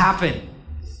to happen.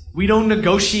 We don't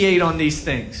negotiate on these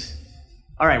things.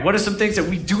 All right, what are some things that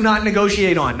we do not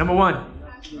negotiate on? Number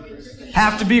 1,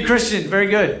 have to be a Christian. Very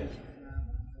good.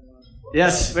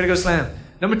 Yes, way to go, Slam.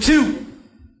 Number 2.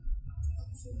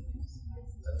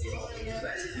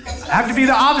 Have to be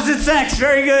the opposite sex.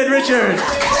 Very good, Richard.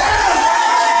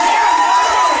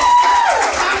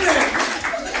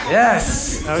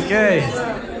 Yes. Okay.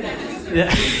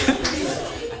 Yeah.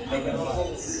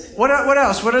 What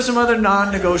else? What are some other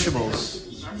non-negotiables?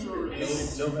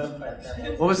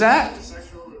 What was that?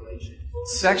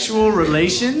 Sexual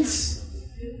relations.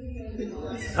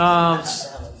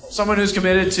 Someone who's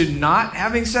committed to not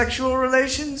having sexual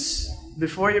relations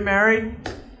before you're married.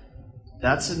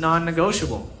 That's a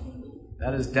non-negotiable.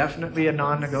 That is definitely a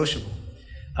non-negotiable.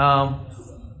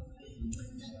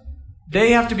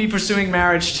 They have to be pursuing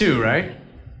marriage too, right?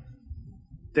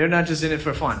 They're not just in it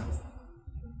for fun.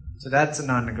 So that's a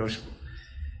non-negotiable.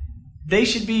 They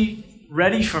should be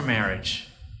ready for marriage.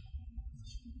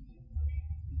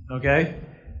 Okay?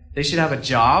 They should have a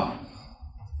job,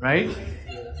 right?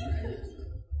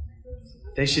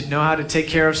 They should know how to take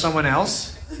care of someone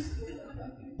else.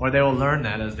 Or they will learn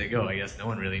that as they go. I guess no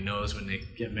one really knows when they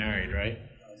get married, right?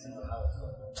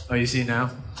 Oh, you see now?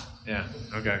 Yeah,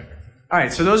 okay. All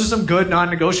right, so those are some good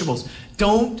non-negotiables.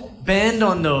 Don't bend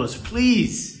on those,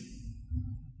 please.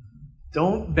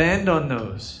 Don't bend on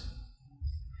those.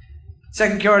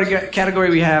 Second category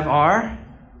we have are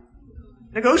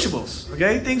negotiables,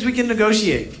 okay? Things we can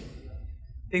negotiate.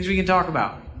 Things we can talk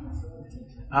about.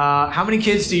 How many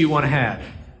kids do you want to have?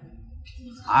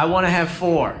 I want to have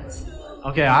 4.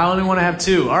 Okay, I only want to have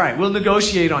 2. All right, we'll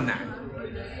negotiate on that.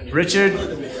 Richard?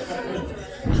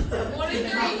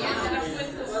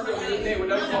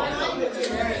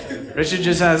 Richard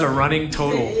just has a running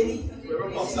total.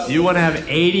 You want to have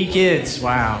 80 kids.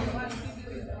 Wow.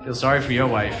 Feel sorry for your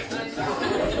wife.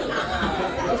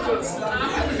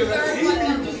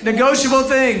 Negotiable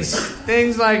things.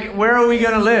 Things like, where are we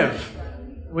going to live?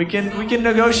 We can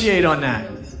negotiate on that.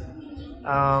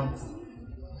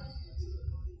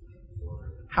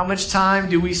 How much time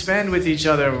do we spend with each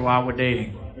other while we're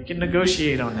dating? We can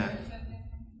negotiate on that.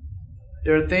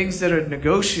 There are things that are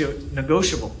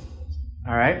negotiable.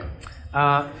 All right?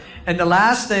 And the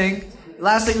last thing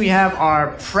we have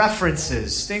are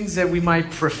preferences, things that we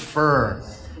might prefer,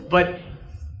 but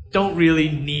don't really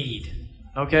need.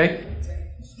 Okay?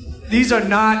 These are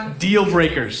not deal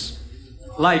breakers.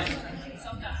 Like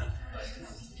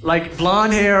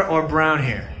blonde hair or brown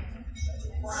hair.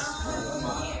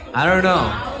 I don't know.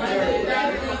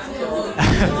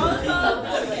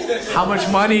 How much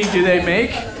money do they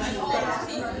make?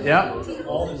 Yep.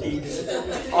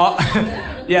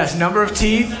 Yes, number of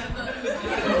teeth.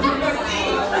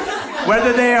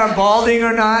 Whether they are balding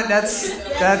or not, that's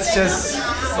just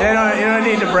you don't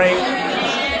need to break.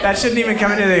 That shouldn't even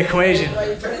come into the equation.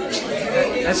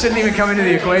 That shouldn't even come into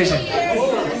the equation.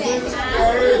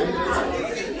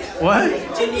 What?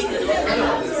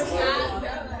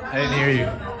 I didn't hear you.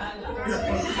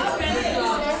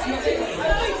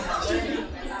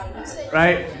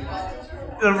 Right?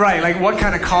 Right, like what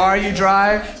kind of car you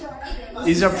drive.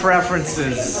 These are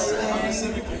preferences.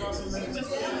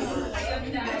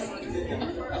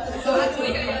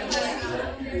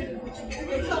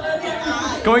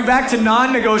 Going back to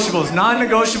non-negotiables.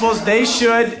 Non-negotiables,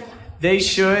 they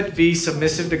should be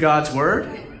submissive to God's word.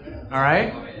 All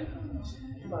right?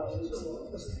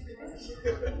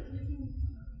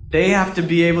 They have to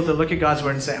be able to look at God's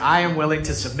word and say, I am willing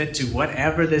to submit to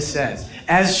whatever this says.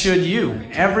 As should you.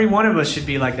 Every one of us should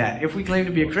be like that. If we claim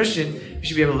to be a Christian, we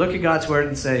should be able to look at God's word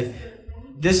and say,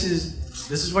 this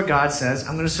is what God says.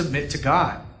 I'm going to submit to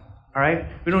God. All right?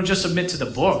 We don't just submit to the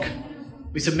book.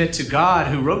 We submit to God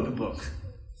who wrote the book.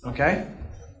 Okay?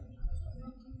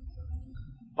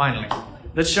 Finally,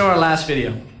 let's show our last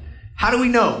video. How do we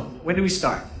know? When do we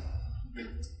start?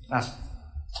 Last one.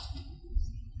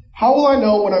 How will I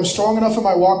know when I'm strong enough in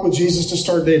my walk with Jesus to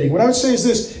start dating? What I would say is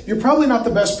this: you're probably not the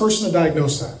best person to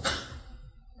diagnose that.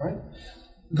 Right?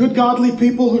 Good, godly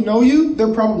people who know you,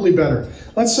 they're probably better.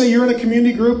 Let's say you're in a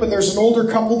community group and there's an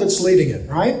older couple that's leading it,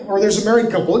 right? Or there's a married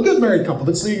couple, a good married couple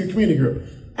that's leading your community group.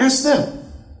 Ask them.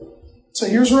 So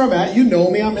here's where I'm at. You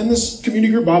know me. I'm in this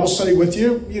community group Bible study with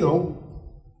you. You know,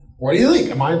 what do you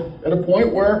think? Am I at a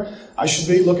point where I should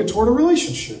be looking toward a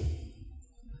relationship?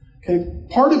 Okay,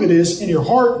 part of it is, in your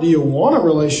heart, do you want a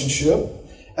relationship?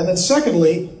 And then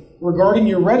secondly, regarding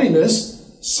your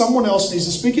readiness, someone else needs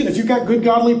to speak in. If you've got good,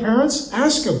 godly parents,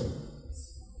 ask them.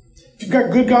 If you've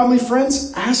got good, godly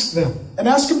friends, ask them. And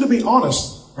ask them to be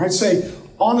honest, right? Say,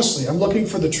 honestly, I'm looking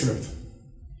for the truth.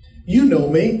 You know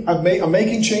me. I'm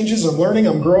making changes. I'm learning.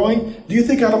 I'm growing. Do you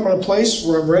think I'm in a place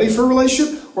where I'm ready for a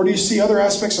relationship? Or do you see other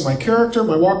aspects of my character,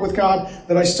 my walk with God,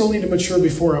 that I still need to mature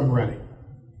before I'm ready?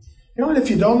 You know, and if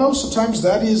you don't know, sometimes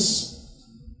that is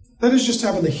That is just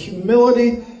having the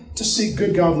humility to seek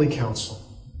good godly counsel.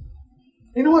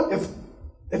 You know what?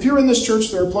 If you're in this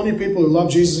church, there are plenty of people who love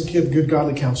Jesus and give good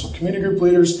godly counsel. Community group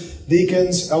leaders,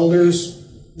 deacons, elders,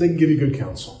 they can give you good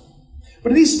counsel.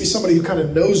 But it needs to be somebody who kind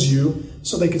of knows you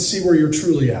so they can see where you're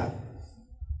truly at.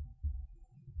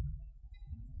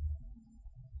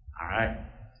 All right.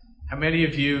 How many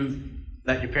of you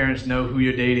let your parents know who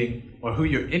you're dating or who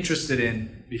you're interested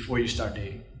in before you start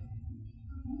dating?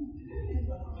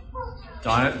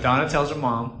 Donna tells her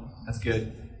mom. That's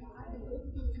good.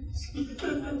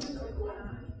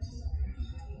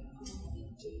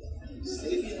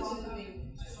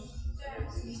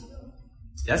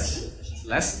 Yes?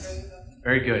 Les?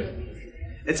 Very good.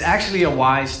 It's actually a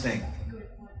wise thing.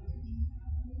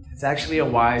 It's actually a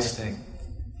wise thing.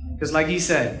 Because like he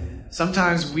said,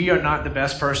 sometimes we are not the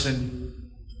best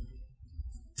person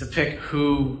to pick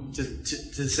who,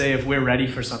 to say if we're ready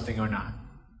for something or not.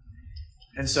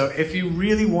 And so if you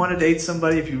really want to date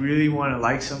somebody, if you really want to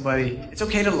like somebody, it's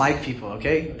okay to like people,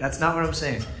 okay? That's not what I'm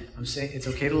saying. I'm saying it's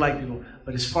okay to like people.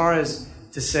 But as far as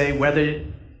to say whether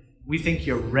we think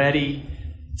you're ready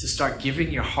to start giving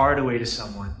your heart away to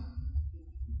someone,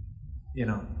 you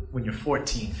know, when you're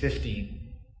 14, 15,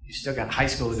 you still got high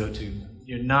school to go to.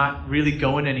 You're not really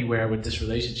going anywhere with this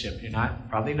relationship. You're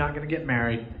probably not going to get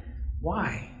married.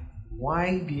 Why?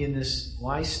 Why be in this?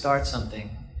 Why start something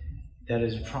that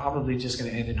is probably just going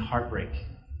to end in heartbreak?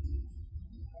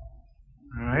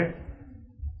 All right?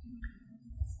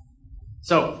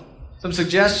 So, some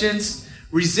suggestions.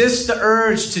 Resist the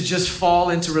urge to just fall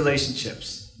into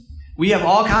relationships. We have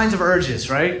all kinds of urges,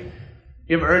 right?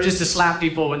 We have urges to slap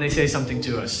people when they say something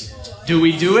to us. Do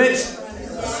we do it?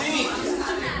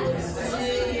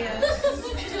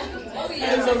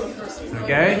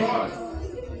 Okay?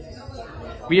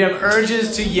 We have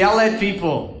urges to yell at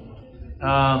people.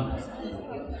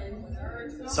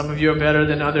 Some of you are better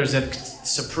than others at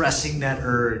suppressing that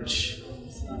urge.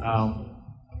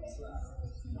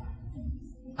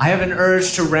 I have an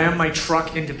urge to ram my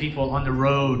truck into people on the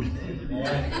road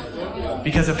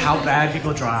because of how bad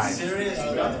people drive.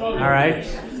 All right?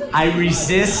 I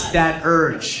resist that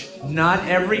urge. Not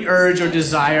every urge or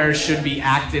desire should be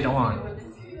acted on.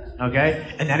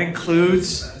 Okay? And that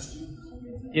includes,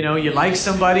 you know, you like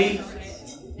somebody,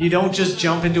 you don't just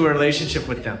jump into a relationship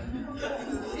with them.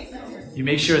 You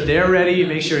make sure they're ready, you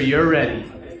make sure you're ready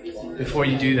before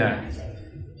you do that.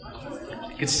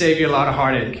 It could save you a lot of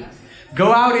heartache.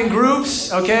 Go out in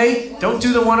groups, okay? Don't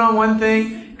do the one-on-one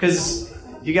thing, because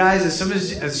you guys, as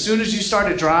soon as you start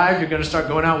to drive, you're going to start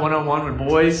going out one-on-one with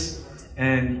boys,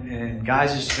 and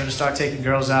guys are just going to start taking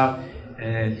girls out.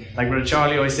 And like Brother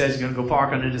Charlie always says, you're going to go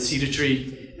park under the cedar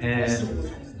tree, and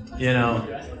you know,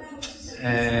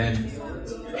 and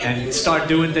start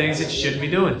doing things that you shouldn't be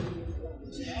doing.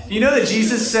 You know that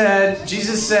Jesus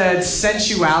said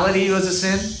sensuality was a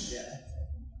sin?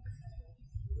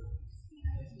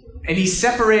 And he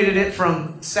separated it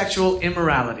from sexual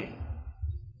immorality.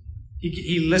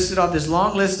 He listed off this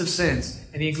long list of sins,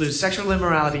 and he includes sexual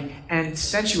immorality and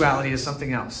sensuality as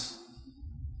something else.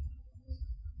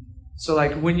 So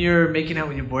like when you're making out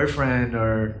with your boyfriend,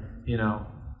 or, you know,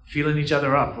 feeling each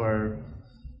other up, or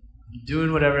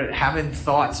doing whatever, having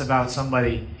thoughts about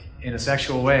somebody in a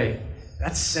sexual way,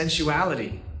 that's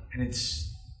sensuality. And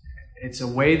it's a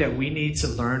way that we need to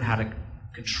learn how to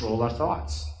control our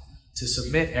thoughts, to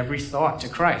submit every thought to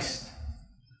Christ.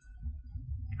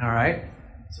 All right?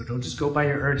 So don't just go by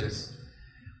your urges.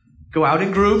 Go out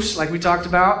in groups, like we talked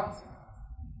about.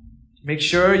 Make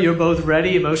sure you're both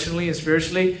ready emotionally and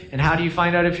spiritually. And how do you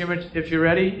find out if you're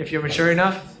ready, if you're mature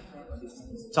enough?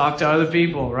 Talk to other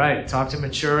people, right? Talk to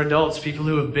mature adults, people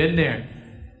who have been there.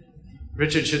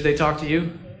 Richard, should they talk to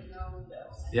you?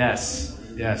 Yes.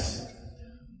 Yes.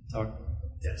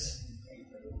 Yes.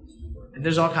 And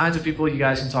there's all kinds of people you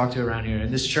guys can talk to around here.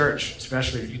 In this church,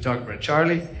 especially, you can talk to Brother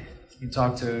Charlie. You can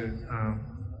talk to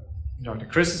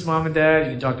Chris's mom and dad.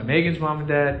 You can talk to Megan's mom and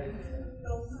dad.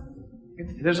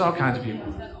 There's all kinds of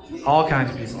people. All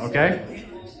kinds of people, okay?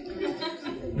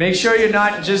 Make sure you're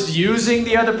not just using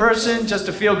the other person just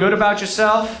to feel good about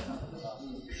yourself.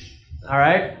 All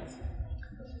right?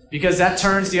 Because that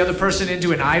turns the other person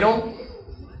into an idol.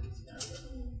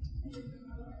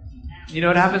 You know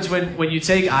what happens when you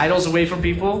take idols away from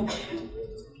people?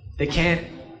 They can't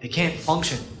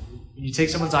function. When you take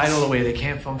someone's idol away, they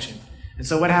can't function. And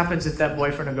so what happens if that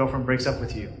boyfriend or girlfriend breaks up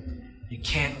with you? You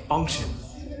can't function.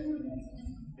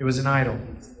 It was an idol.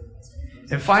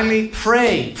 And finally,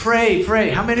 pray.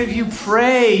 How many of you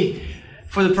pray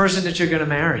for the person that you're going to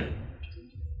marry?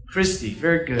 Christy,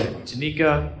 very good.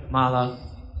 Janika, Mala,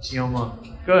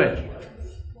 Chioma, good.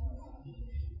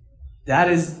 That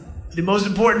is the most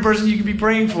important person you can be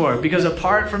praying for. Because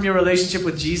apart from your relationship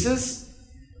with Jesus,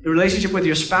 the relationship with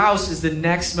your spouse is the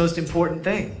next most important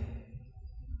thing.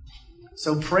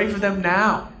 So pray for them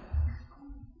now.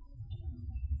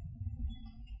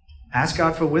 Ask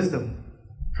God for wisdom.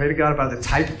 Pray to God about the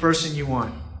type of person you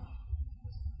want.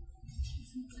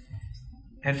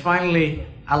 And finally,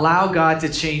 allow God to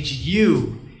change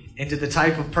you into the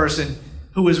type of person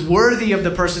who is worthy of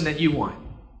the person that you want.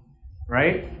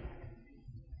 Right?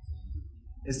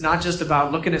 It's not just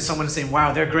about looking at someone and saying,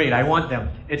 wow, they're great, I want them.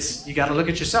 It's, you got to look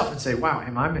at yourself and say, wow,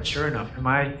 am I mature enough? Am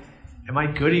I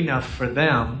good enough for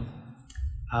them?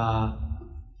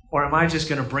 Or am I just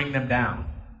going to bring them down?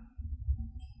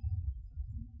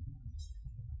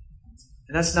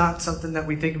 And that's not something that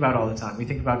we think about all the time. We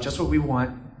think about just what we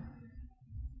want.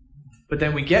 But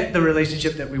then we get the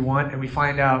relationship that we want and we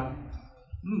find out,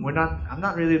 I'm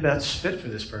not really the best fit for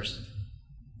this person.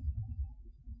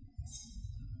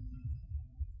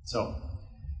 So,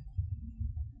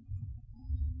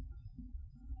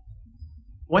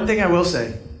 one thing I will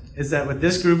say is that with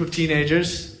this group of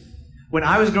teenagers, when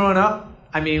I was growing up,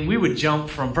 I mean, we would jump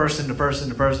from person to person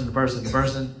to person to person to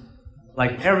person.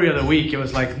 Like every other week, it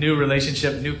was like new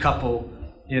relationship, new couple,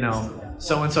 you know.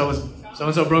 So-and-so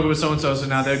broke up with so-and-so, so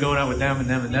now they're going out with them and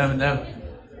them and them and them.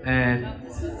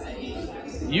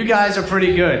 And you guys are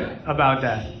pretty good about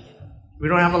that. We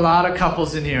don't have a lot of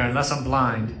couples in here unless I'm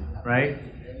blind, right?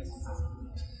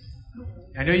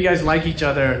 I know you guys like each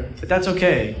other, but that's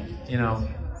okay, you know.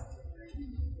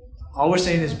 All we're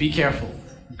saying is be careful.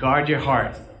 Guard your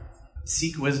heart.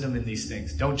 Seek wisdom in these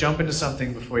things. Don't jump into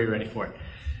something before you're ready for it.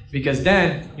 Because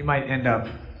then you might end up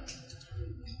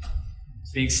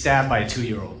being stabbed by a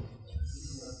 2-year-old.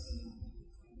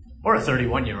 Or a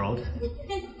 31-year-old.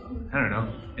 I don't know.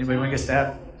 Anybody want to get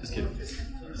stabbed? Just kidding.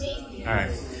 All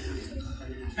right.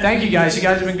 Thank you, guys. You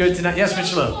guys have been good tonight. Yes,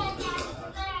 Michelo.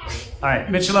 All right,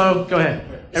 Michelo, go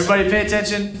ahead. Everybody pay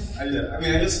attention. It's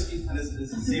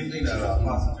the same thing that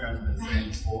Pastor Terrence has been saying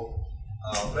before.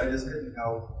 But I just couldn't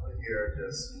help but hear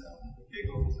just,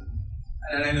 giggles.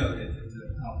 And I know it's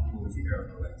uncomfortable to hear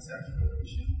about like sexual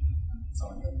relation,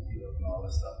 someone getting feel and all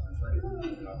this stuff. And it's like,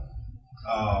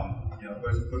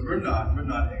 but we're not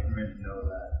ignorant to know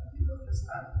that, this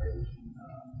time of age,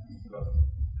 you've got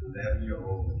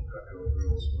 11-year-old and 12-year-old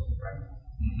girls who are pregnant.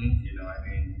 Mm-hmm.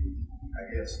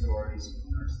 I get stories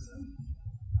from nurses in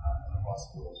the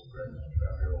hospitals where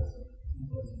 12-year-olds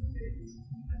are babies.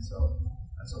 And so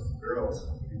for girls,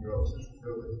 it's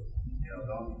really,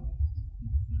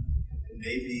 it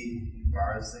may be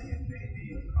embarrassing, it may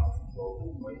be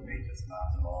uncomfortable, or you may just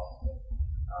laugh it off.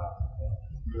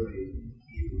 Really,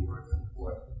 even work with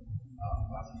what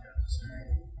Pastor Terrence is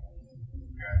sharing,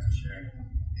 parents are sharing,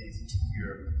 things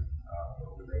secure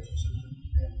relationships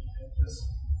and just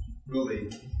really,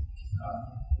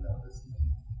 just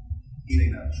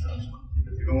eating that instruction.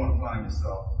 Because you don't want to find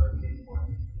yourself 13,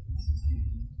 14,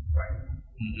 16, right?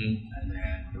 Mm-hmm. And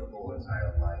then your whole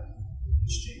entire life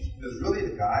is changed. Because really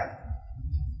the guy,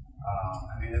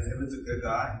 if it's a good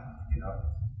guy,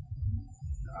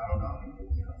 I don't know,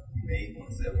 you may want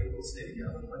to say, okay, we'll stay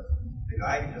together, but the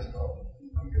guy can just go,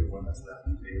 I'm good at one that's left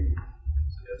in favor.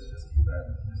 So just keep that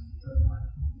in mind.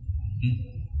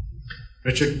 Mm-hmm.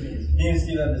 Richard? Me and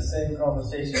Steve had the same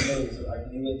conversation today. So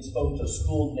we spoke to a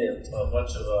school kid, a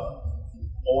bunch of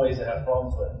boys that have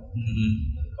problems with. Mm-hmm.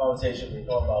 The conversation we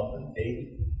talked about with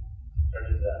dating turned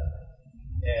into that.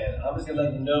 And I'm just going to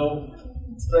let you know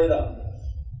straight up,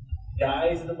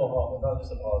 guys in the Bahamas, not just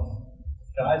the Bahamas,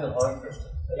 guys that aren't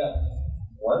Christians, they got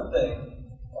one thing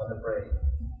on the brain.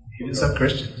 Even some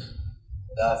Christians.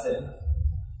 That's it.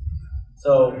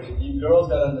 So you girls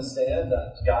got to understand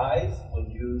that guys will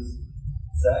use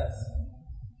sex,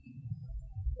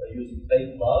 they'll use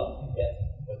fake love to get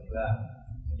what you have.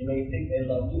 You may think they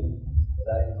love you, but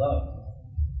that ain't love.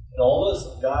 And all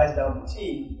those guys down the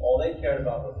T, all they cared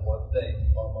about was one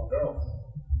thing, on girls.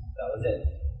 That was it.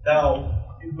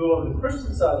 Now, you go to the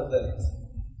Christian side of things,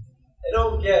 they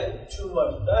don't get too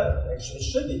much better. Actually, it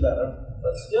should be better,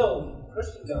 but still,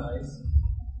 Christian guys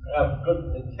have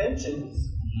good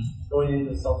intentions going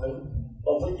into something,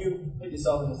 but when you put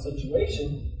yourself in a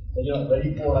situation that you're not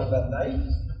ready for, like that night,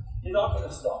 you're not going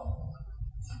to stop.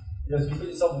 Because you put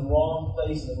yourself in the wrong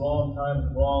place, in the wrong time,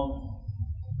 in the wrong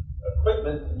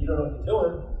equipment, and you don't know what you're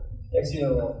doing, next thing you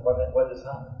know, what just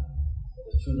happened?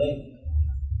 It's too late.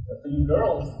 But for you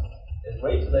girls, it's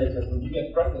way too late, because when you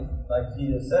get pregnant, like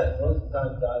Peter said, most of the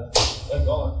time, guys, they're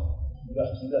gone.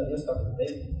 You're stuck with the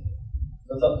baby.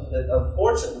 So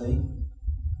unfortunately,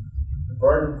 the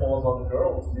burden falls on the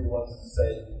girls to be the ones to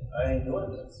say, I ain't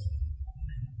doing this.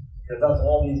 Because that's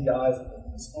all these guys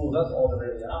in school, that's all they're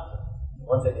really after.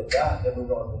 Once they get that, then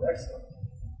move on to the next one.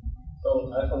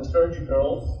 So I encourage you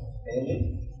girls,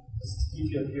 mainly, just to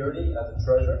keep your purity as a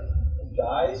treasure. And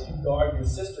guys, you guard your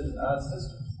sisters as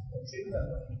sisters. Don't treat them that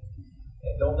way.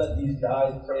 And don't let these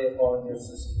guys prey upon your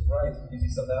sister's rights. If you see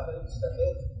something happening, step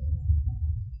in.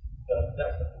 You gotta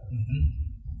protect them.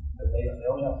 But they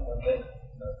only have one thing.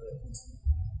 That's it.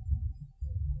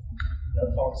 You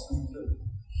gotta talk sweet too.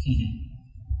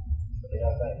 But they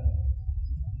got that.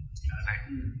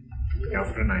 Go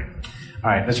for tonight. All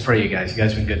right, let's pray, you guys. You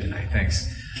guys have been good tonight. Thanks.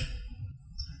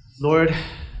 Lord,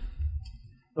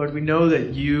 we know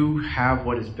that you have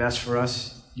what is best for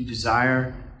us. You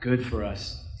desire good for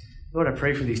us. Lord, I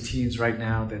pray for these teens right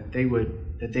now that they would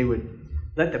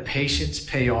let the patience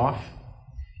pay off.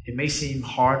 It may seem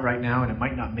hard right now, and it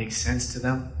might not make sense to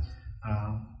them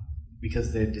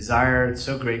because they desire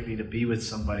so greatly to be with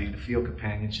somebody, to feel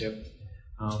companionship.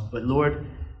 But Lord,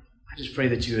 I just pray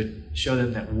that you would show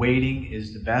them that waiting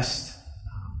is the best,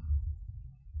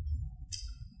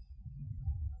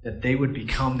 that they would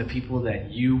become the people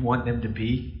that you want them to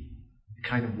be, the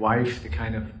kind of wife, the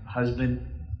kind of husband,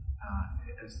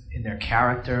 in their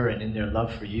character and in their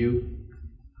love for you.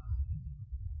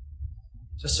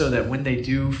 Just so that when they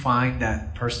do find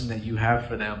that person that you have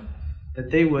for them,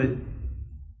 that they would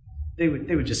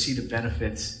just see the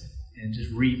benefits and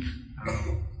just reap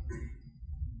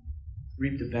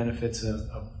the benefits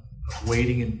of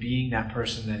waiting and being that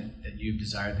person that you've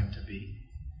desired them to be.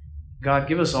 God,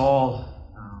 give us all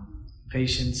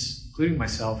patience, including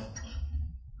myself.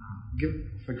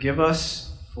 Forgive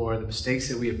us for the mistakes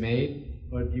that we have made.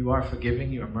 Lord, you are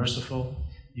forgiving, you are merciful,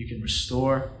 you can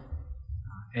restore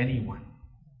anyone.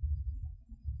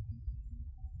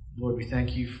 Lord, we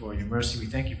thank you for your mercy. We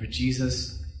thank you for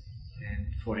Jesus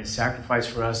and for his sacrifice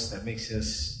for us that makes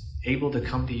us able to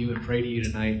come to you and pray to you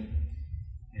tonight.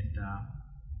 And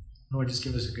Lord, just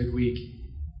give us a good week.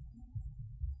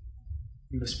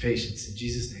 Give us patience. In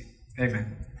Jesus' name,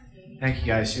 amen. Thank you,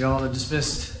 guys. You all are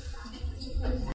dismissed.